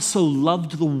God so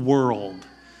loved the world.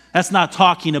 That's not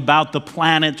talking about the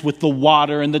planet with the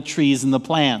water and the trees and the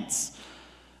plants.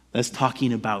 That's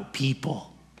talking about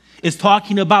people. It's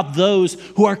talking about those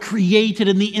who are created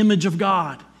in the image of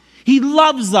God. He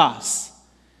loves us.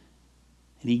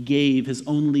 And he gave his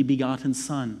only begotten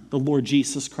Son, the Lord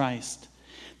Jesus Christ,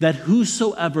 that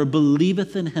whosoever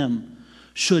believeth in him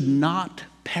should not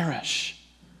perish,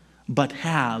 but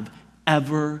have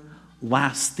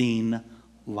everlasting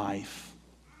life.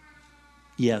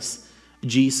 Yes,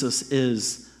 Jesus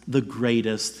is the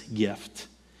greatest gift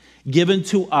given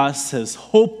to us as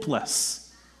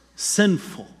hopeless,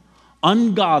 sinful,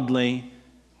 ungodly,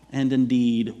 and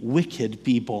indeed wicked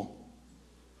people.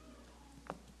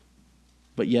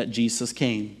 But yet Jesus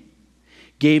came,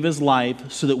 gave his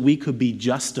life so that we could be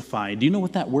justified. Do you know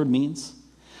what that word means?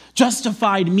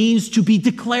 Justified means to be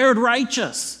declared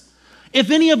righteous. If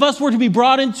any of us were to be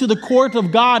brought into the court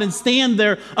of God and stand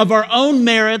there of our own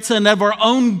merits and of our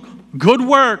own good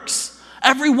works,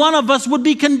 every one of us would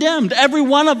be condemned. Every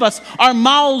one of us, our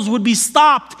mouths would be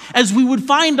stopped as we would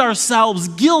find ourselves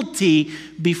guilty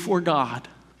before God.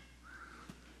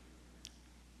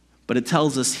 But it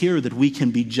tells us here that we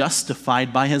can be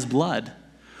justified by his blood.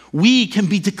 We can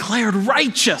be declared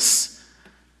righteous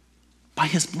by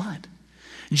his blood.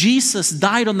 Jesus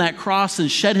died on that cross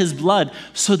and shed his blood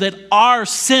so that our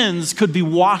sins could be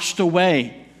washed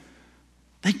away.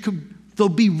 They'll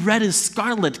be red as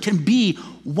scarlet, can be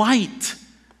white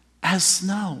as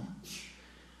snow.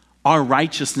 Our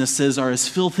righteousnesses are as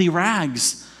filthy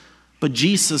rags, but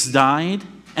Jesus died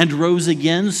and rose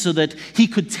again so that he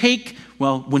could take,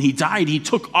 when he died, he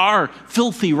took our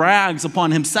filthy rags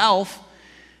upon himself.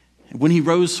 And when he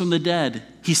rose from the dead,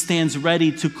 he stands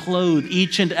ready to clothe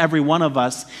each and every one of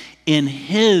us in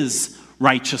his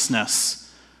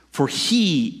righteousness. For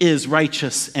he is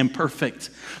righteous and perfect.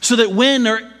 So that when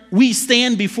we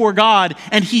stand before God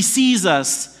and he sees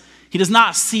us, he does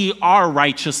not see our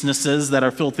righteousnesses that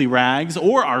are filthy rags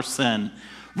or our sin.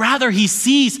 Rather, he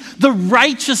sees the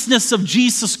righteousness of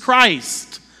Jesus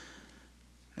Christ.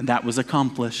 And that was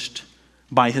accomplished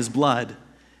by his blood,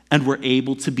 and we're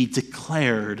able to be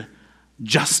declared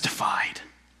justified.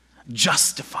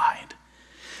 Justified.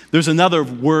 There's another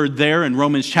word there in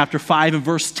Romans chapter 5 and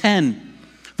verse 10.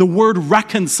 The word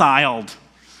reconciled.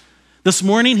 This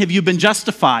morning, have you been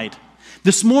justified?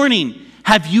 This morning,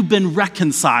 have you been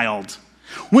reconciled?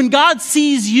 When God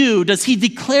sees you, does he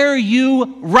declare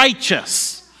you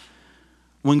righteous?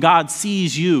 When God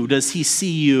sees you, does he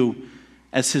see you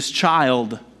as his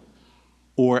child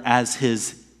or as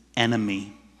his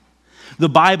enemy? The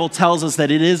Bible tells us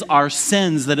that it is our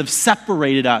sins that have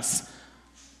separated us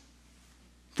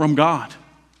from God.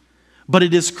 But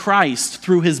it is Christ,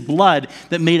 through his blood,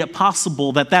 that made it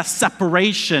possible that that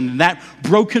separation, that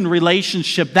broken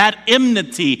relationship, that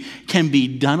enmity can be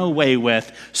done away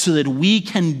with so that we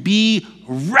can be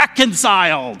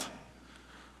reconciled.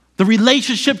 The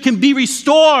relationship can be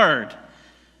restored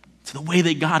to the way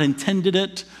that God intended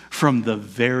it from the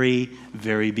very,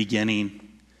 very beginning.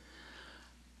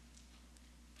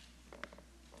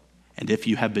 And if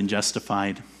you have been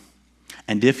justified,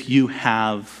 and if you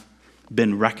have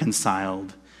been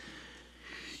reconciled,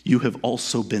 you have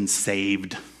also been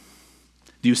saved.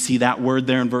 Do you see that word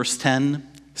there in verse 10?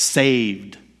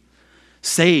 Saved.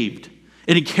 Saved.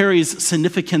 It carries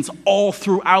significance all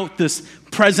throughout this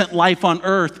present life on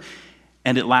earth,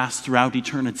 and it lasts throughout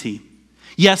eternity.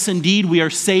 Yes, indeed, we are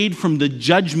saved from the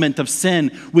judgment of sin,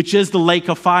 which is the lake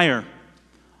of fire,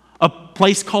 a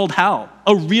place called hell,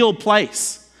 a real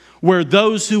place where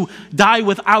those who die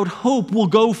without hope will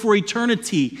go for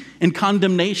eternity in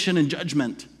condemnation and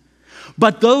judgment.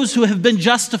 But those who have been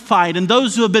justified and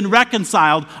those who have been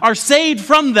reconciled are saved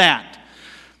from that.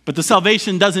 But the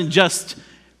salvation doesn't just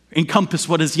encompass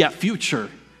what is yet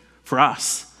future for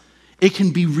us. It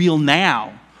can be real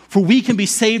now, for we can be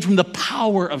saved from the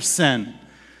power of sin.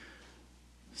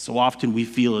 So often we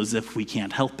feel as if we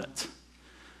can't help it.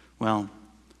 Well,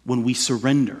 when we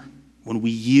surrender, when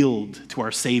we yield to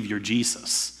our Savior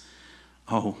Jesus,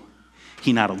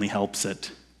 he not only helps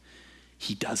it,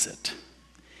 he does it.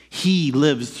 He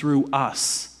lives through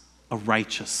us a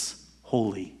righteous,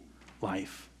 holy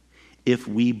life, if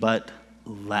we but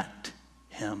let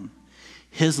him.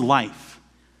 His life,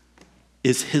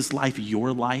 is his life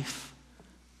your life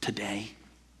today?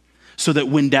 So that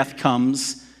when death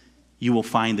comes, you will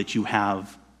find that you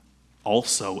have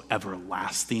also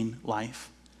everlasting life.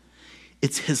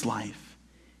 It's his life.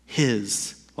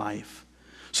 His life.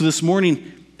 So this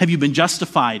morning, have you been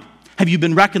justified? Have you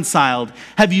been reconciled?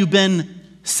 Have you been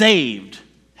saved?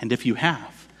 And if you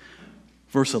have,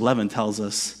 verse 11 tells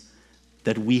us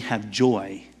that we have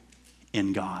joy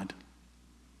in God.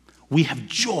 We have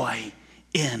joy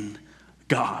in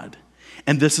God.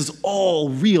 And this is all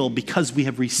real because we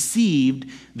have received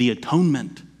the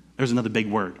atonement. There's another big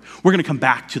word. We're going to come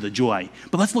back to the joy.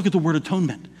 But let's look at the word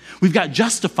atonement. We've got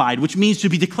justified, which means to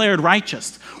be declared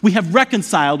righteous. We have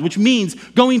reconciled, which means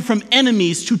going from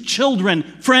enemies to children,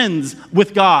 friends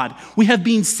with God. We have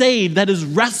been saved, that is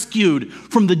rescued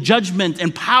from the judgment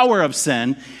and power of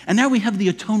sin. And now we have the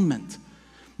atonement.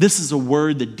 This is a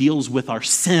word that deals with our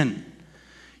sin.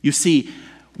 You see,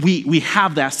 we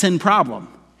have that sin problem.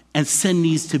 And sin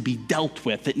needs to be dealt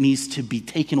with. It needs to be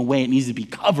taken away. It needs to be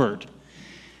covered.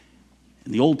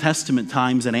 In the Old Testament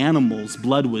times, an animal's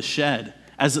blood was shed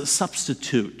as a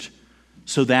substitute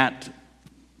so that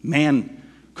man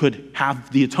could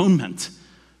have the atonement.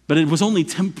 But it was only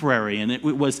temporary, and it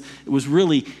was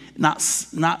really not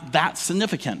that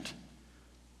significant.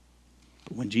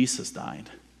 But when Jesus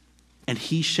died, and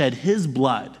he shed his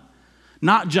blood,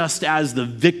 not just as the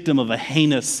victim of a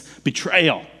heinous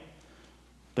betrayal,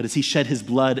 but as he shed his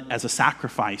blood as a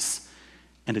sacrifice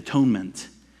and atonement,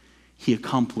 he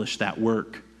accomplished that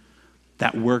work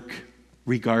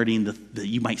regarding the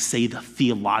you might say, the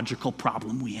theological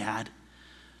problem we had,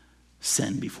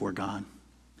 sin before God.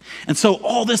 And so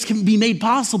all this can be made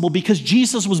possible because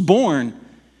Jesus was born,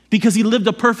 because he lived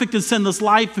a perfect and sinless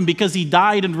life, and because he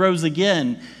died and rose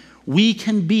again. We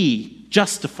can be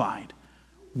justified,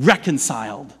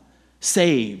 reconciled,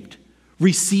 saved,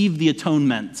 receive the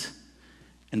atonement.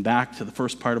 And back to the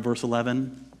first part of verse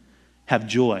 11, have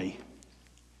joy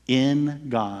in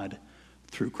God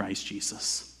through Christ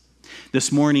Jesus.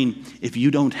 This morning, if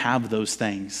you don't have those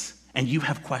things and you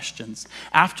have questions,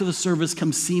 after the service,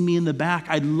 come see me in the back.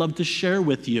 I'd love to share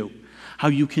with you how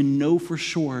you can know for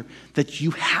sure that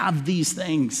you have these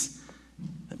things.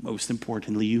 That most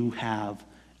importantly, you have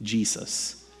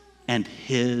Jesus and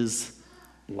his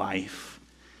life.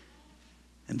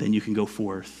 And then you can go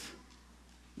forth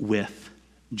with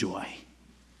joy,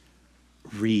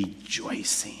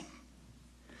 rejoicing.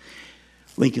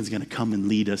 Lincoln's going to come and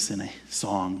lead us in a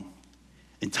song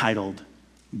entitled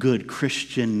good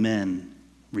Christian men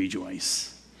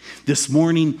rejoice. This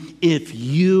morning, if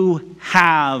you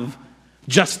have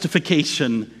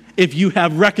justification, if you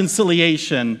have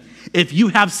reconciliation, if you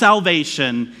have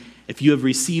salvation, if you have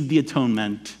received the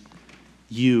atonement,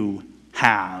 you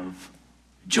have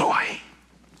joy.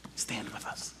 Stand with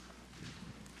us.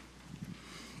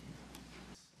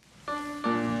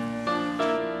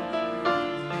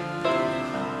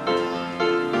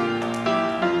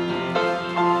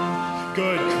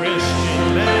 Good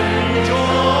Christian men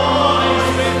rejoice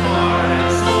with heart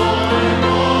and soul and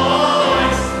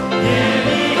voice. Give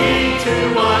heed to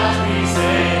what we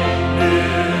say.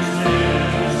 News,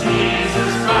 news,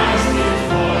 Jesus Christ is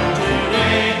born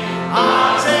today.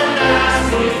 Ox and ass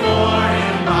before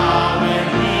him bow, and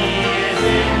he is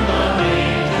in the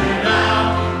manger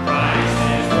now. Christ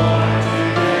is born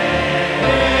today.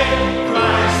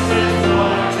 Christ is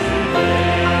born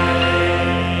today.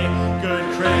 Good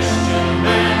Christian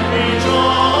men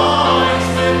rejoice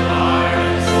with heart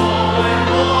and soul and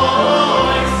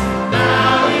voice.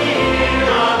 Now we hear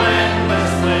of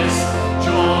endless bliss.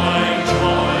 Joy,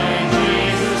 joy,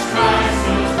 Jesus Christ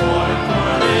was born for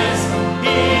this.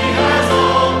 He has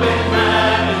opened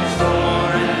heaven's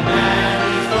door, and man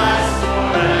is blessed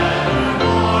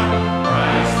forevermore.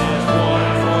 Christ is born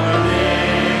for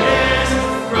this.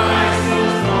 Christ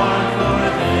is born for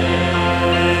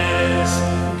this.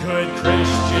 Good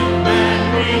Christian men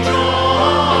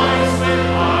rejoice with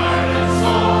heart and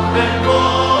soul and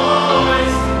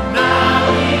voice. Now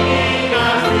we need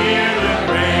not fear the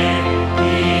grave.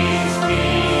 Peace,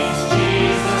 peace,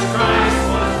 Jesus Christ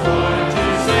was born to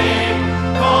save.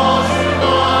 Calls you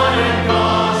one and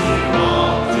calls you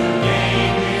all to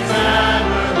gain his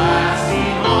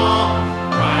everlasting all.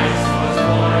 Christ was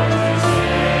born to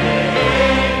save.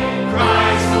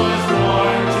 Christ was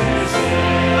born to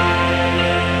save.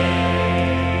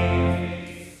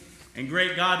 And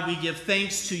great God, we give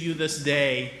thanks to you this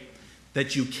day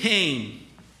that you came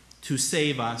to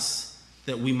save us,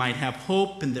 that we might have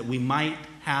hope and that we might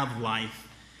have life.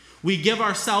 We give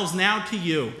ourselves now to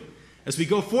you. As we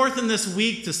go forth in this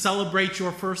week to celebrate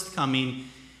your first coming,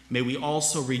 may we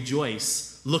also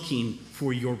rejoice looking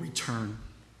for your return.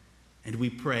 And we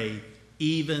pray,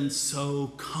 even so,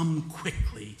 come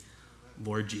quickly,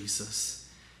 Lord Jesus.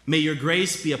 May your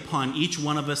grace be upon each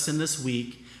one of us in this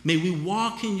week. May we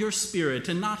walk in your spirit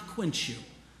and not quench you,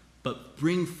 but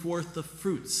bring forth the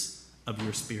fruits of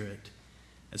your spirit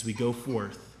as we go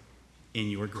forth in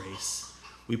your grace.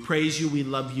 We praise you, we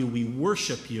love you, we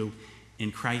worship you.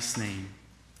 In Christ's name,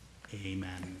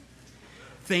 amen.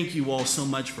 Thank you all so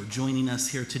much for joining us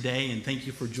here today, and thank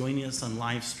you for joining us on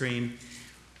live stream.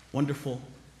 Wonderful,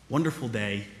 wonderful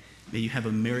day. May you have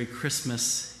a Merry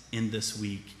Christmas in this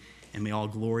week, and may all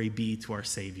glory be to our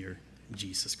Savior,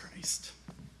 Jesus Christ.